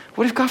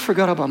 What if God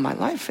forgot about my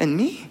life and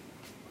me?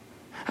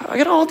 I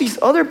got all these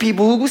other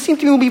people who seem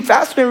to be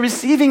faster in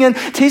receiving and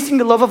tasting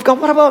the love of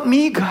God. What about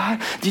me, God?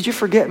 Did you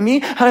forget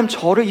me? 하나님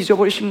저를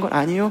잊어버리신 건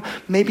아니에요?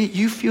 Maybe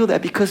you feel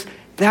that because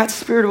that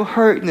spirit of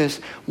hurriedness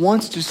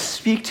wants to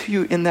speak to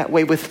you in that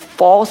way with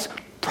false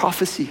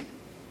prophecy.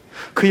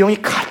 그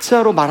영이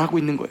가짜로 말하고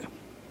있는 거예요.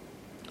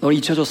 너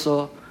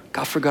잊혀졌어.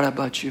 God forgot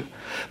about you.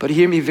 But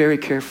hear me very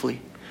carefully.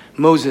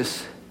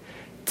 Moses,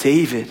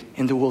 David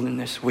in the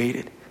wilderness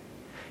waited.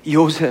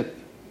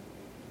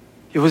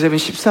 요셉은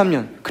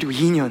 13년 그리고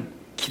 2년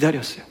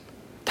기다렸어요.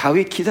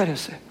 다윗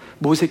기다렸어요.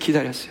 모세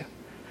기다렸어요.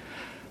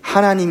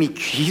 하나님이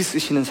귀히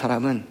쓰시는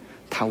사람은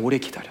다 오래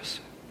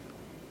기다렸어요.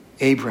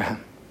 Abraham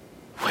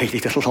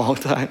waited a long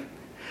time.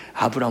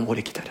 아브라함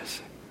오래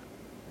기다렸어요.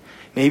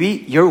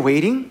 Maybe you're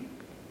waiting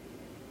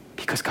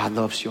because God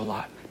loves you a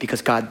lot.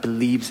 Because God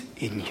believes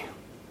in you.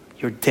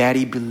 Your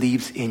daddy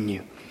believes in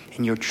you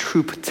and your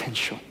true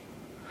potential.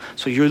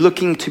 So you're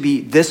looking to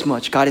be this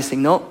much. God is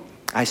saying, no,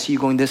 I see you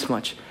going this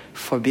much.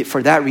 For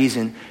that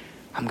reason,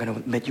 I'm going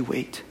to let you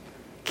wait.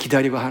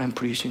 기다리고 하나님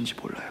부르시는지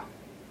몰라요.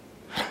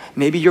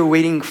 Maybe you're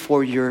waiting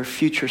for your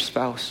future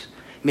spouse.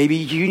 Maybe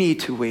you need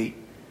to wait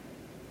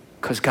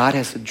because God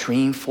has a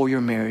dream for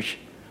your marriage,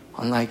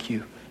 unlike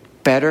you.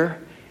 Better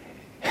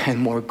and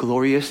more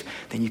glorious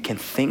than you can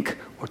think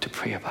or to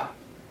pray about.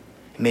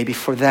 Maybe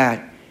for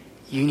that,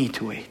 you need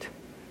to wait.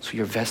 So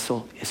your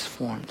vessel is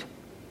formed.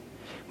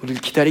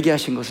 우리를 기다리게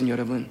하신 것은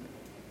여러분,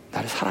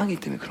 나를 사랑하기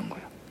때문에 그런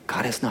거예요.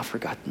 God has not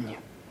forgotten you.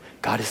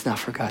 God has not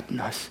forgotten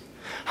us.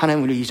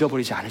 하나님 우리를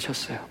잊어버리지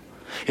않으셨어요.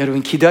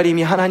 여러분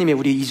기다림이 하나님의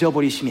우리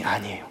잊어버리심이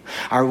아니에요.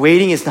 Our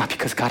waiting is not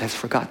because God has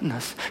forgotten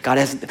us.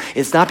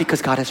 It's not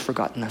because God has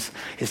forgotten us.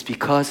 It's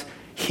because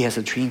He has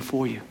a dream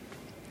for you.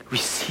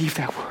 Receive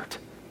that word.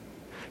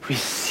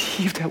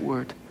 Receive that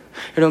word.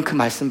 여러분 그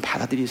말씀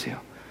받아들이세요.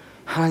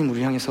 하나님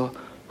우리 향해서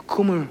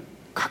꿈을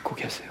갖고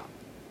계세요.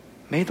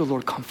 May the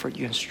Lord comfort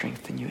you and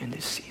strengthen you in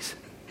this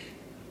season.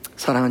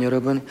 사랑하는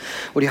여러분,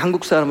 우리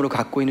한국 사람으로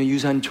갖고 있는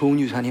유산, 좋은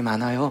유산이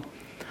많아요.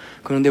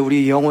 그런데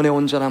우리 영혼의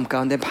온전함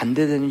가운데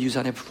반대되는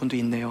유산의 부분도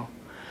있네요.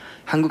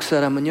 한국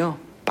사람은요,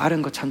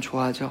 빠른 거 참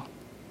좋아하죠.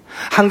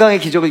 한강의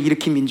기적을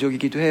일으킨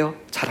민족이기도 해요.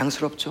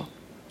 자랑스럽죠.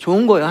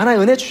 좋은 거예요. 하나의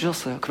은혜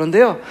주셨어요.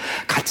 그런데요,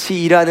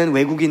 같이 일하는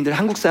외국인들,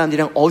 한국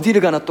사람들이랑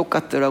어디를 가나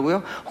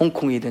똑같더라고요.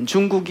 홍콩이든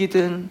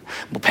중국이든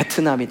뭐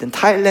베트남이든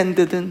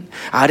타일랜드든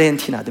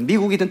아르헨티나든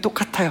미국이든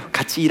똑같아요.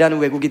 같이 일하는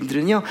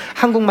외국인들은요,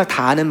 한국말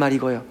다 아는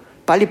말이고요.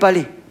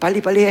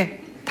 빨리빨리 해.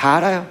 다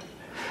알아요.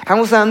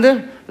 한국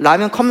사람들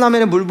라면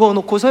컵라면에 물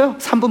부어놓고서요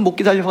 3분 못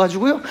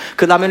기다려가지고요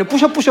그 라면을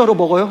뿌셔뿌셔로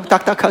먹어요.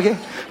 딱딱하게.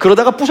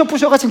 그러다가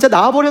뿌셔뿌셔가 진짜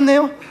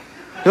나와버렸네요.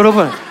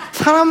 여러분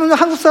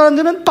한국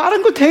사람들은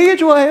빠른 걸 되게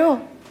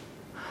좋아해요.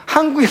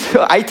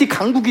 한국에서 IT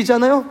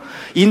강국이잖아요.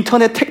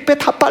 인터넷 택배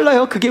다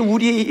빨라요. 그게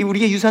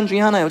우리의 유산 중에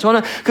하나예요.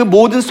 저는 그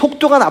모든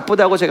속도가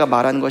나쁘다고 제가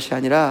말하는 것이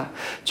아니라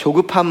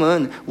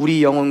조급함은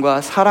우리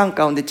영혼과 사랑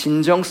가운데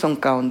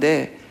진정성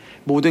가운데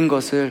모든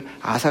것을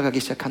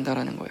앗아가기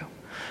시작한다라는 거예요.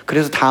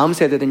 그래서 다음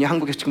세대들이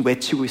한국에서 지금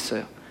외치고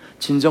있어요.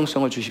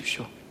 진정성을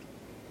주십시오.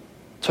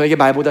 저에게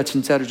말보다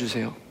진짜를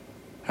주세요.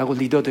 라고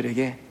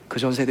리더들에게 그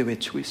전 세대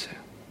외치고 있어요.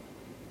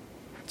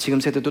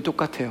 지금 세대도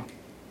똑같아요.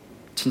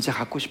 진짜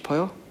갖고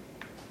싶어요?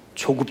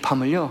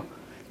 조급함을요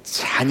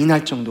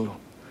잔인할 정도로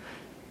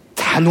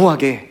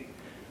단호하게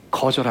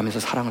거절하면서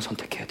사랑을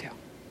선택해야 돼요.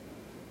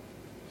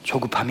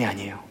 조급함이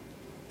아니에요.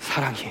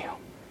 사랑이에요.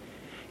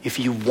 If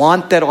you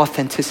want that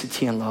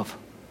authenticity and love,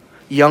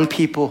 young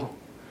people,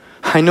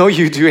 I know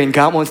you do and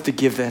God wants to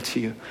give that to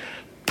you.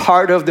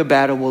 Part of the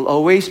battle will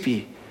always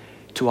be,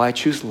 do I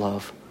choose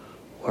love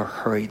or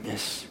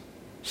hurriedness,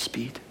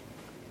 speed?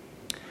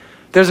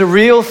 There's a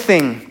real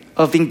thing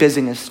of being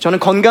busyness. 저는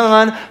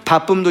건강한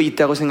바쁨도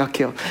있다고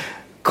생각해요.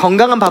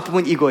 건강한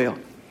바쁨은 이거예요.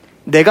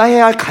 내가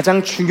해야 할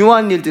가장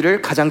중요한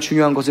일들을 가장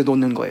중요한 것에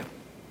놓는 거예요.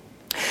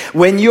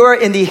 When you're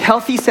in the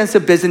healthy sense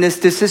of busyness,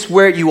 this is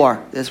where you are.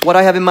 That's what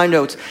I have in my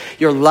notes.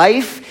 Your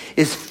life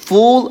is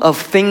full of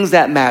things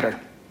that matter.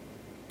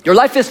 Your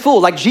life is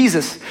full, like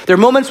Jesus. There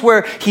are moments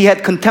where he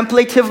had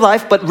contemplative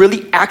life, but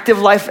really active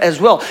life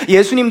as well.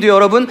 예수님도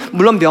여러분,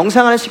 물론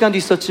명상하는 시간도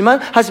있었지만,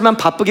 하지만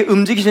바쁘게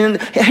움직이시는,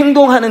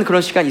 행동하는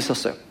그런 시간이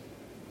있었어요.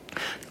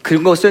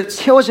 그것을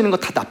채워지는 거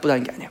다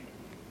나쁘다는 게 아니에요.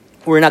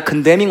 We're not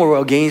condemning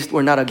or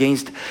we're not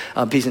against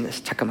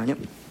business. 잠깐만요.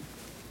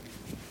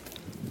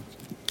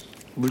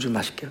 물 좀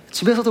마실게요.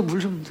 집에서도 물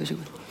좀 드시고.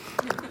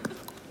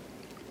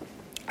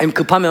 아니면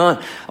급하면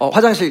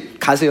화장실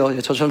가세요.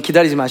 저처럼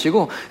기다리지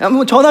마시고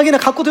뭐 전화기나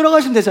갖고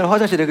들어가시면 되잖아요.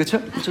 화장실에.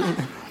 그렇죠?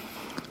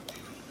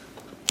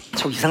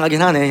 좀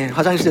이상하긴 하네.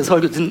 화장실에서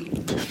설교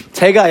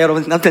제가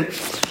여러분 아무튼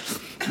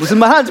무슨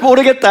말 하는지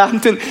모르겠다.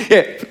 아무튼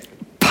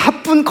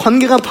바쁜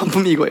건강한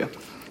반품이 이거예요.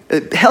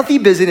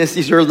 Healthy business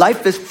is your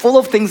life is full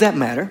of things that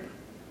matter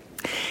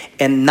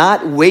and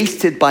not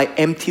wasted by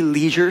empty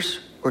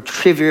leisures or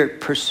trivial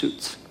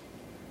pursuits.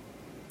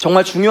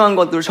 정말 중요한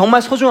것들,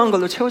 정말 소중한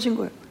것들 채워진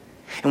거예요.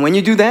 And when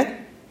you do that,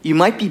 you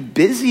might be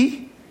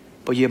busy,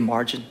 but you have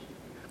margin.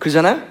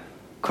 그러잖아요?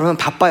 그러면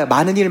바빠요.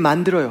 많은 일을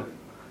만들어요.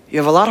 You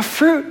have a lot of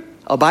fruit,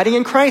 abiding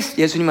in Christ.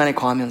 예수님 안에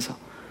거하면서.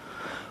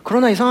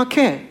 그러나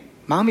이상하게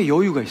마음에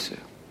여유가 있어요.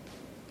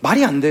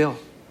 말이 안 돼요.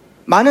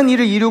 많은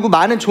일을 이루고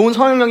많은 좋은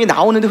성령력이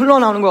나오는데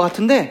흘러나오는 것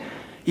같은데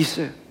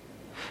있어요.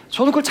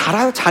 저는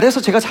그걸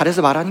잘해서 제가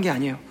잘해서 말하는 게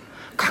아니에요.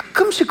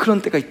 가끔씩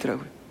그런 때가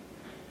있더라고요.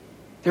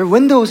 There are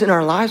windows in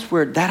our lives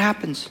where that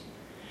happens.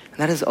 And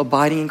that is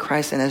abiding in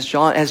Christ. And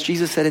as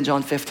Jesus said in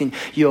John 15,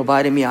 you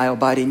abide in me, I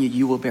abide in you,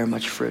 you will bear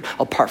much fruit.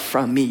 Apart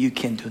from me, you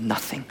can do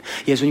nothing.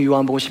 예수님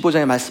요한복음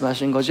 15장에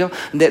말씀하시는 거죠.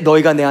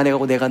 너희가 내 안에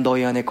가고 내가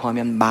너희 안에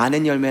거하면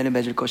많은 열매를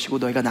맺을 것이고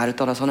너희가 나를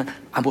떠나서는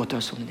아무것도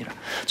할 수 없느니라.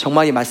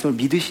 정말 이 말씀을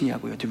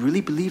믿으시냐고요? Do you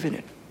really believe in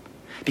it?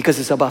 Because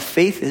it's about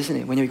faith, isn't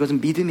it? 왜냐면 이것은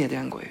믿음에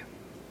대한 거예요.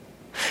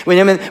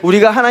 왜냐면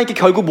우리가 하나님께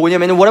결국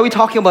뭐냐면 what are we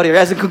talking about here?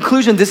 As a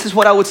conclusion, this is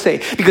what I would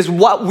say. Because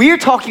what we're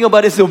talking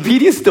about is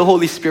obedience to the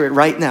Holy Spirit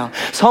right now.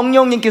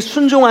 성령님께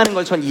순종하는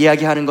걸 전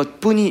이야기하는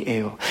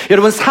것뿐이에요.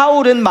 여러분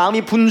사울은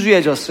마음이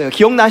분주해졌어요.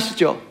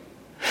 기억나시죠?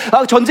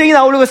 전쟁이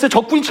나오려고 했어요.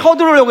 적군이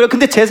쳐들어오려고요.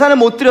 근데 제사는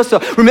못 드렸어.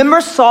 Remember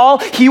Saul?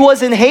 He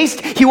was in haste.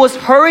 He was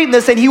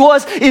hurriedness. And he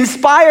was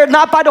inspired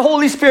not by the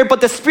Holy Spirit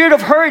but the spirit of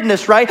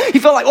hurriedness, right? He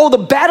felt like, oh,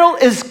 the battle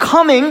is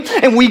coming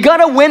and we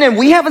gotta win and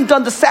we haven't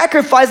done the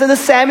sacrifice and the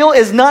Samuel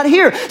is not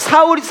here.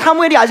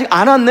 사무엘이 아직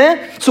안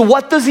왔네? So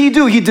what does he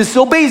do? He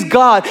disobeys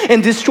God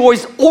and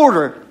destroys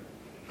order.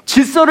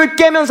 질서를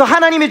깨면서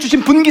하나님이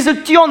주신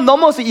분깃을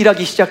뛰어넘어서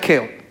일하기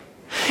시작해요.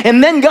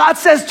 And then God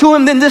says to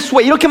him in this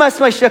way. 이렇게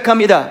말씀하기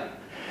시작합니다.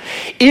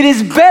 It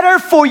is better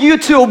for you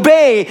to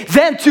obey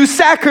than to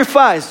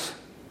sacrifice.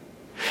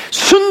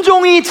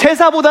 순종이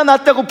제사보다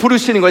낫다고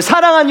부르시는 거예요.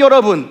 사랑하는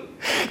여러분,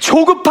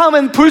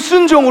 조급함은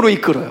불순종으로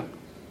이끌어요.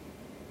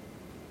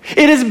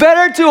 It is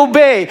better to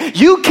obey.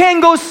 You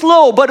can go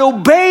slow, but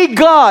obey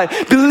God.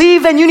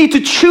 Believe and you need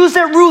to choose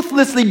it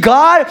ruthlessly.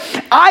 God,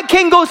 I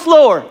can go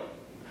slower,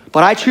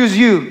 but I choose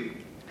you.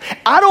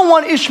 I don't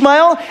want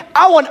Ishmael,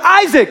 I want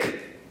Isaac.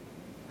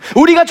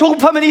 우리가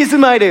조급하면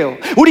이스마엘이에요.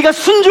 우리가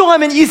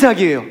순종하면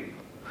이삭이에요.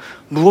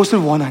 무엇을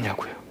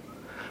원하냐고요?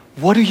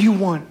 What do you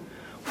want?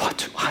 What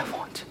do I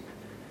want?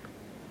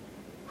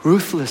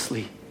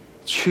 Ruthlessly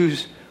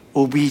choose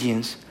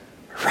obedience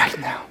right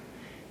now.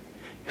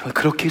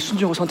 그렇게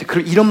순종을 선택.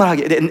 이런 말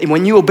하게.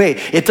 When you obey,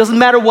 it doesn't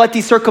matter what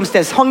the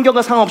circumstance.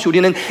 성격과 상관없이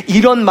우리는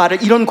이런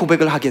말을, 이런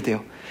고백을 하게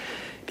돼요.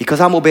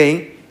 Because I'm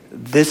obeying,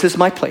 this is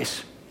my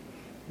place.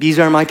 These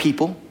are my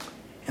people,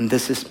 and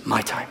this is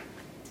my time.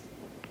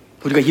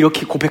 우리가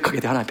이렇게 고백하게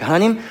돼.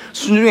 하나님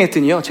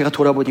순종했더니요 제가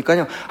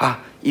돌아보니까요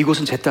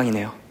이곳은 제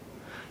땅이네요.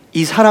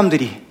 이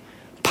사람들이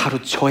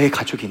바로 저의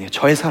가족이네요.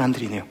 저의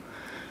사람들이네요.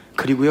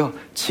 그리고요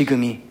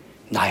지금이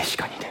나의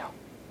시간이네요.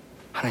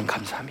 하나님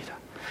감사합니다.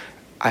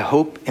 I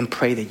hope and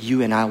pray that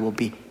you and I will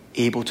be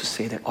able to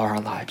say that all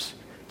our lives,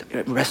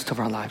 the rest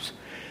of our lives,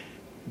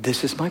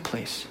 this is my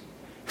place,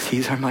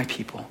 these are my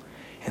people,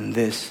 and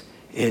this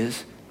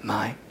is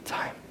my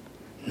time.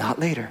 Not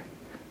later,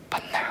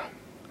 but now,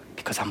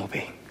 because I'm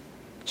obeying.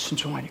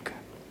 순종하니까요.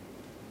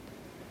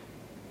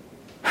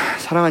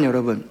 사랑하는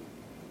여러분,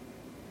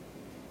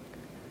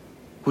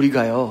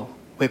 우리가요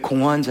왜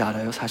공허한지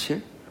알아요?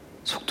 사실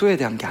속도에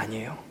대한 게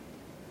아니에요.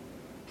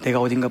 내가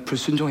어딘가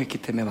불순종했기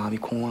때문에 마음이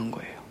공허한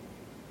거예요.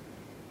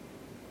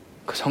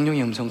 그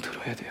성령의 음성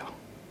들어야 돼요.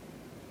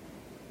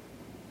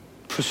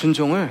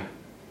 불순종을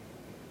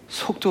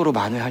속도로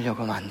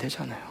만회하려고 하면 안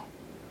되잖아요.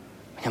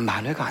 그냥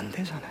만회가 안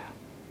되잖아요.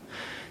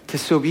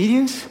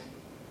 Disobedience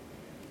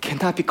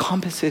cannot be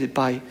compensated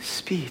by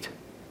speed.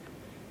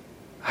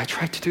 I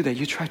tried to do that.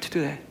 You tried to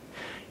do that.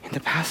 In the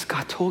past,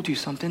 God told you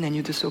something and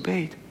you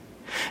disobeyed.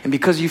 And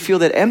because you feel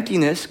that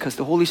emptiness, because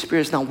the Holy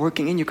Spirit is not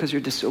working in you, because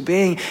you're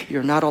disobeying,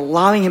 you're not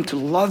allowing Him to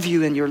love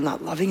you and you're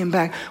not loving Him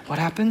back, what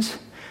happens?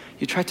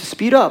 You try to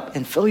speed up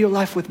and fill your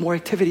life with more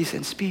activities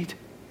and speed,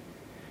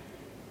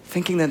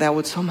 thinking that that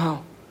would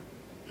somehow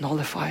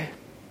nullify it.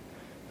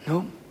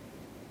 No.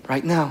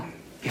 Right now,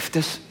 if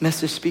this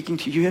message is speaking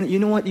to you, you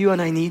know what you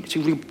and I need?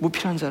 지금 우리 뭐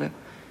필요한 줄 알아요?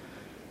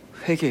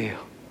 회개예요.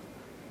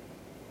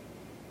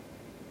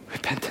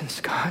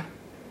 Repentance. God,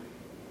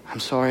 I'm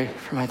sorry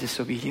for my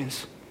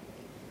disobedience.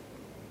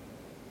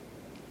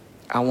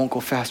 I won't go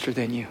faster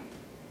than you,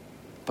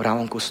 but I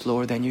won't go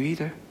slower than you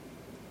either.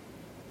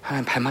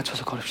 하나님 발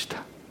맞춰서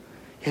걸읍시다.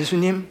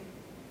 예수님,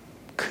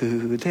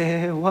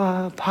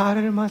 그대와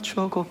발을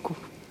맞춰 걷고.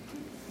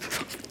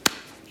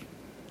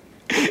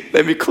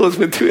 Let me close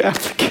with two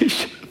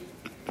applications.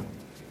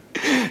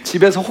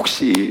 집에서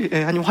혹시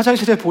아니면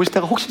화장실에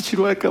보시다가 혹시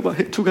지루할까봐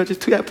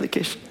two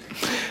application.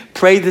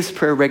 Pray this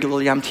prayer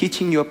regularly. I'm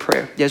teaching you a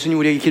prayer. 예수님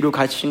우리에게 기도를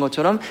가르치신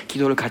것처럼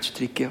기도를 가르쳐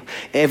드릴게요.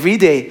 Every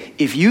day,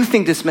 if you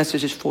think this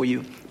message is for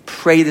you,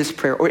 pray this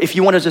prayer. Or if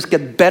you want to just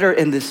get better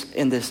in this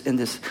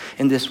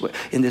way.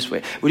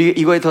 우리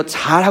이거에 더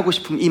잘하고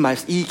싶으면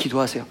이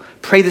기도하세요.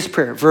 Pray this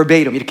prayer,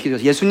 verbatim. 이렇게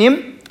기도하세요.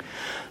 예수님,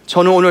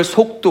 저는 오늘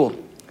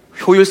속도,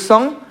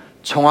 효율성,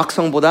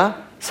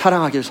 정확성보다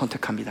사랑하기를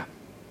선택합니다.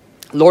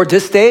 Lord,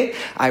 this day,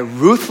 I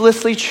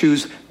ruthlessly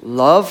choose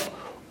love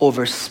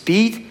over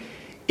speed,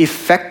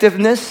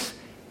 effectiveness,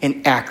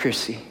 and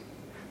accuracy.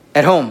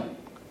 At home,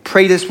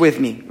 pray this with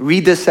me.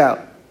 Read this out.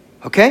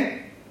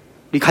 Okay?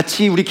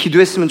 우리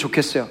기도했으면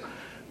좋겠어요.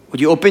 Would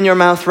you open your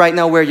mouth right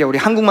now where you are? 우리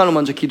한국말로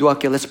먼저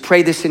기도할게요. Let's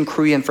pray this in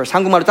Korean first.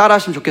 한국말로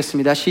따라하시면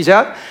좋겠습니다.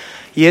 시작.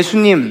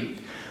 예수님,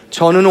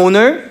 저는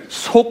오늘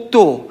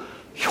속도,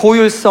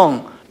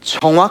 효율성,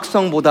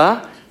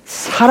 정확성보다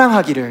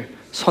사랑하기를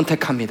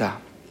선택합니다.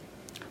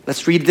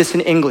 Let's read this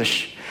in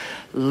English.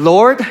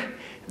 Lord,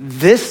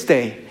 this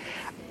day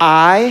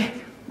I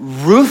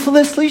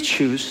ruthlessly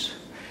choose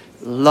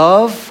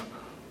love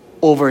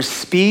over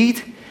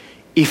speed,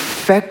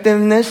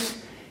 effectiveness,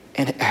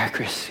 and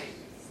accuracy.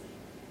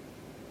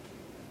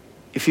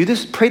 If you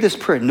just pray this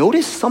prayer,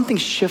 notice something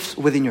shifts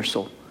within your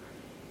soul.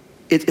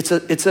 It's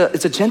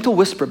a gentle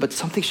whisper, but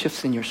something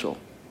shifts in your soul.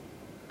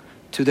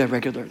 Do that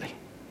regularly.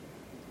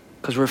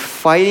 Because we're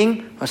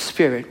fighting a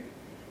spirit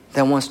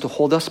that wants to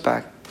hold us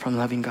back from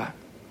loving God.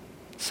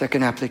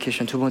 Second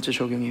application, 두 번째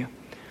적용이에요.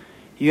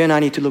 You and I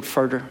need to look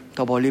further.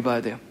 더 멀리 봐야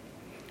돼요.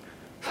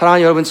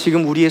 사랑하는 여러분,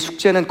 지금 우리의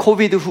숙제는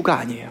코비드 후가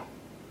아니에요.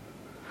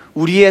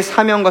 우리의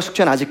사명과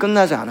숙제는 아직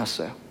끝나지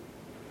않았어요.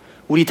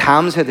 우리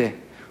다음 세대,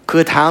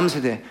 그 다음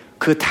세대,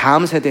 그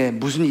다음 세대에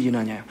무슨 일이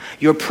일어나냐요.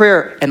 Your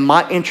prayer and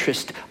my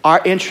interest,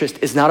 our interest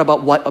is not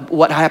about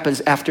what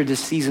happens after this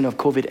season of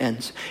COVID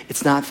ends.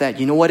 It's not that.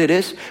 You know what it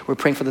is? We're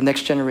praying for the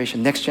next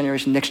generation, next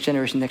generation, next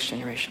generation, next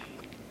generation.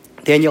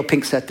 Daniel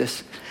Pink said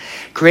this.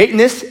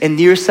 Greatness and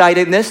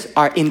nearsightedness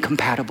are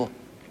incompatible.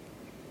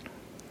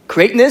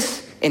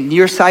 Greatness and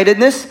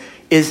nearsightedness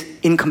is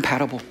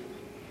incompatible.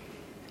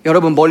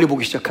 여러분 멀리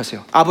보기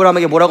시작하세요.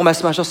 아브라함에게 뭐라고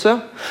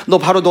말씀하셨어요? 너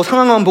바로 너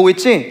상황만 보고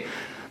있지?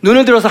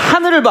 눈을 들어서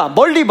하늘을 봐,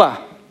 멀리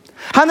봐.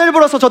 하늘을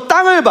불어서 저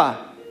땅을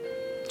봐.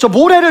 저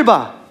모래를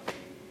봐.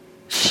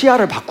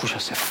 시야를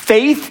바꾸셨어요.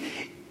 Faith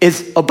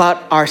is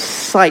about our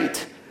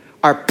sight,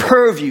 our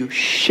purview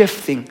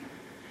shifting.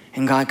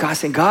 And God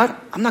saying, God,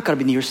 I'm not going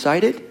to be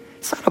nearsighted.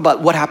 It's not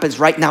about what happens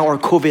right now or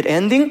COVID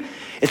ending.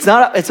 It's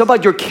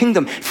about your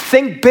kingdom.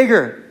 Think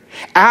bigger.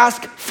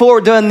 Ask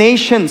for the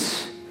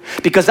nations.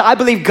 Because I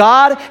believe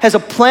God has a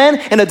plan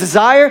and a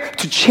desire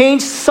to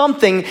change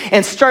something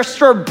and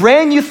start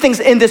brand new things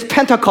in this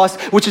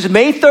Pentecost, which is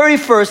May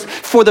 31st,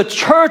 for the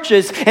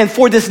churches and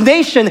for this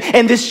nation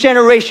and this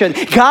generation.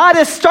 God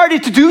has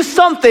started to do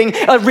something,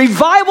 a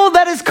revival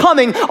that is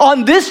coming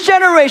on this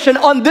generation,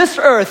 on this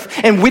earth,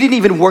 and we didn't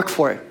even work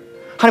for it.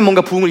 하나님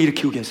뭔가 부흥을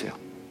일으키고 계세요.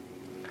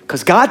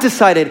 Because God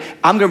decided,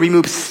 I'm going to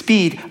remove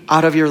speed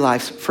out of your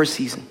lives for a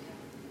season.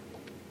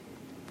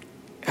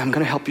 I'm going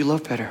to help you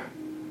love better.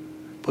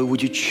 But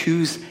would you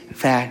choose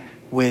that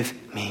with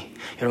me?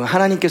 여러분,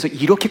 하나님께서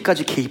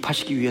이렇게까지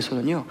개입하시기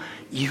위해서는요,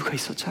 이유가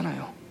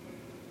있었잖아요.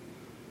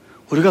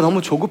 우리가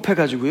너무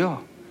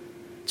조급해가지고요,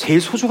 제일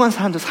소중한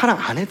사람들 사랑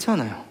안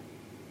했잖아요.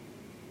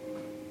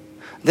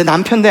 내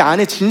남편, 내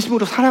아내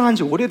진심으로 사랑한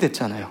지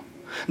오래됐잖아요.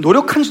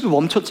 노력한 지도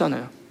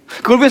멈췄잖아요.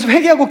 그걸 위해서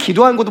회개하고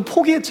기도하는 것도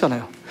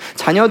포기했잖아요.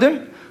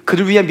 자녀들,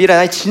 그들 위한 미래,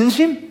 나의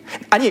진심?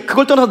 아니,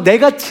 그걸 떠나서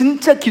내가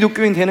진짜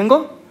기독교인 되는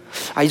거?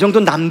 이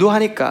정도는 남도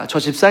하니까, 저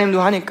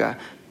집사님도 하니까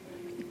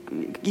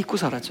잊고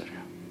살았잖아요.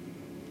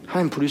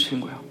 하나님 부르시는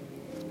거예요.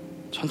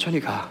 천천히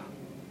가.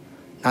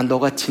 난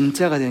너가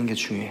진짜가 되는 게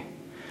중요해.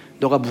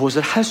 너가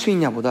무엇을 할 수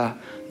있냐보다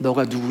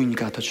너가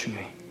누구인가 더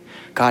중요해.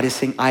 God is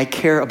saying, I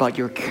care about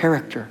your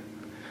character,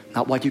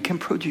 not what you can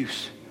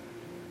produce.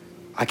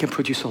 I can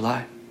produce a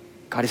lot.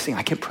 God is saying,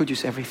 I can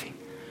produce everything,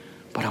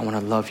 but I want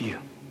to love you.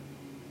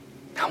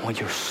 I want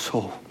your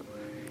soul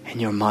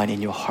and your mind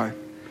and your heart,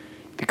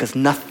 because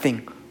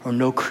nothing or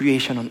no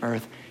creation on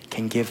earth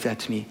can give that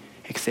to me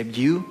except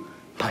you,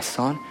 my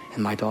son,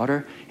 and my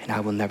daughter, and I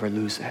will never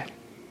lose that.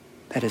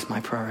 That is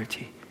my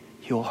priority.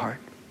 Your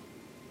heart,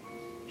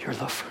 your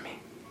love for me.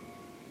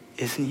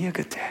 Isn't he a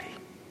good daddy?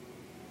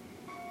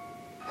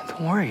 And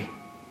don't worry.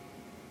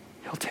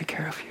 He'll take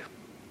care of you.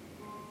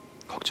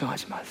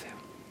 걱정하지 마세요.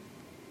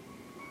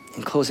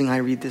 In closing, I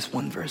read this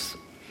one verse.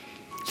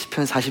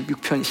 시편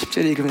 46편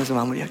 10절 읽으면서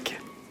마무리할게요.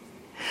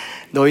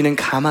 너희는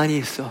가만히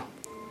있어.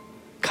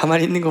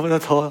 가만히 있는 것보다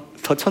더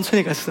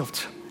천천히 갈 수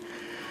없죠.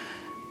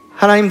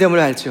 하나님 됨을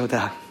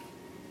알지어다.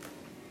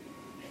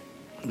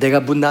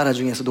 내가 문 나라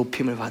중에서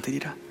높임을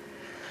받으리라.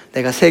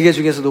 내가 세계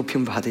중에서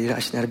높임을 받으리라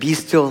하시나라. Be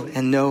still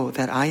and know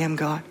that I am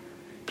God.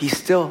 Be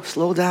still,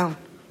 slow down.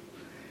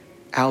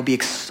 I'll be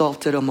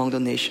exalted among the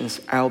nations.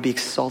 I'll be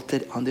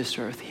exalted on this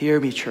earth. Hear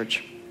me,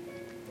 church.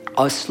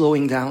 Us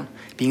slowing down,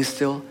 being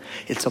still,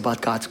 it's about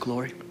God's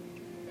glory.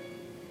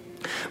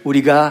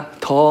 우리가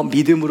더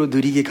믿음으로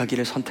느리게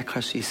가기를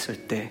선택할 수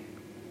있을 때,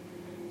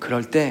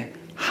 그럴 때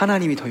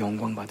하나님이 더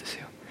영광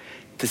받으세요.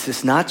 This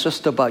is not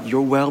just about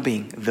your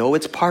well-being, though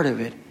it's part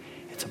of it.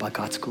 It's about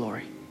God's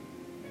glory.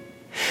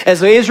 As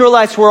the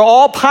Israelites were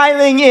all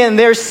piling in,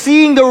 they're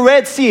seeing the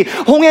Red Sea.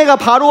 홍해가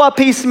바로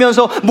앞에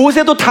있으면서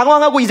모세도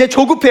당황하고 이제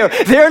조급해요.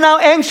 They're now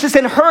anxious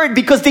and hurried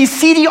because they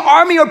see the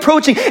army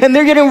approaching and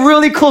they're getting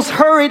really close,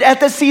 hurried at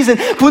the season.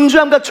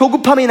 분주함과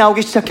조급함이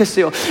나오기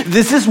시작했어요.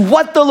 This is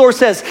what the Lord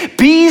says.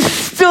 Be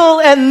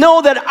still and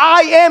know that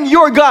I am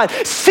your God.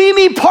 See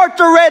me part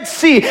the Red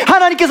Sea.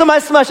 하나님께서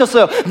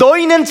말씀하셨어요.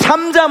 너희는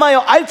잠잠하여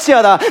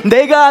알지하라.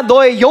 내가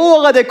너의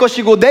여호와가 될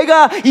것이고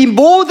내가 이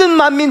모든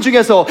만민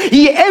중에서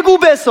이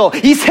애굽에서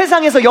이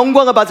세상에서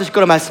영광을 받으실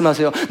거라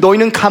말씀하세요.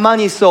 너희는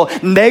가만히 있어.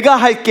 내가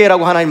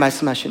할게라고 하나님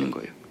말씀하시는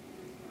거예요.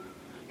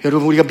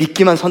 여러분 우리가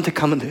믿기만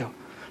선택하면 돼요.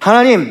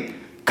 하나님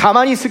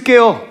가만히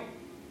있을게요.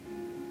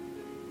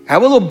 I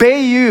will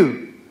obey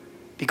you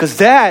because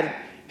that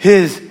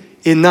is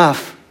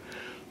enough.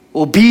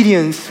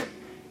 Obedience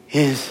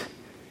is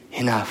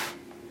enough.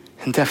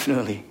 And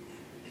definitely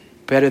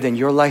better than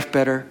your life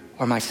better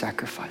or my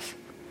sacrifice.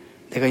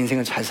 내가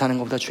인생을 잘 사는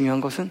것보다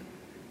중요한 것은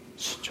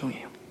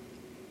순종이에요.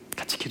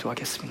 같이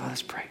기도하겠습니다.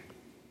 Let's pray.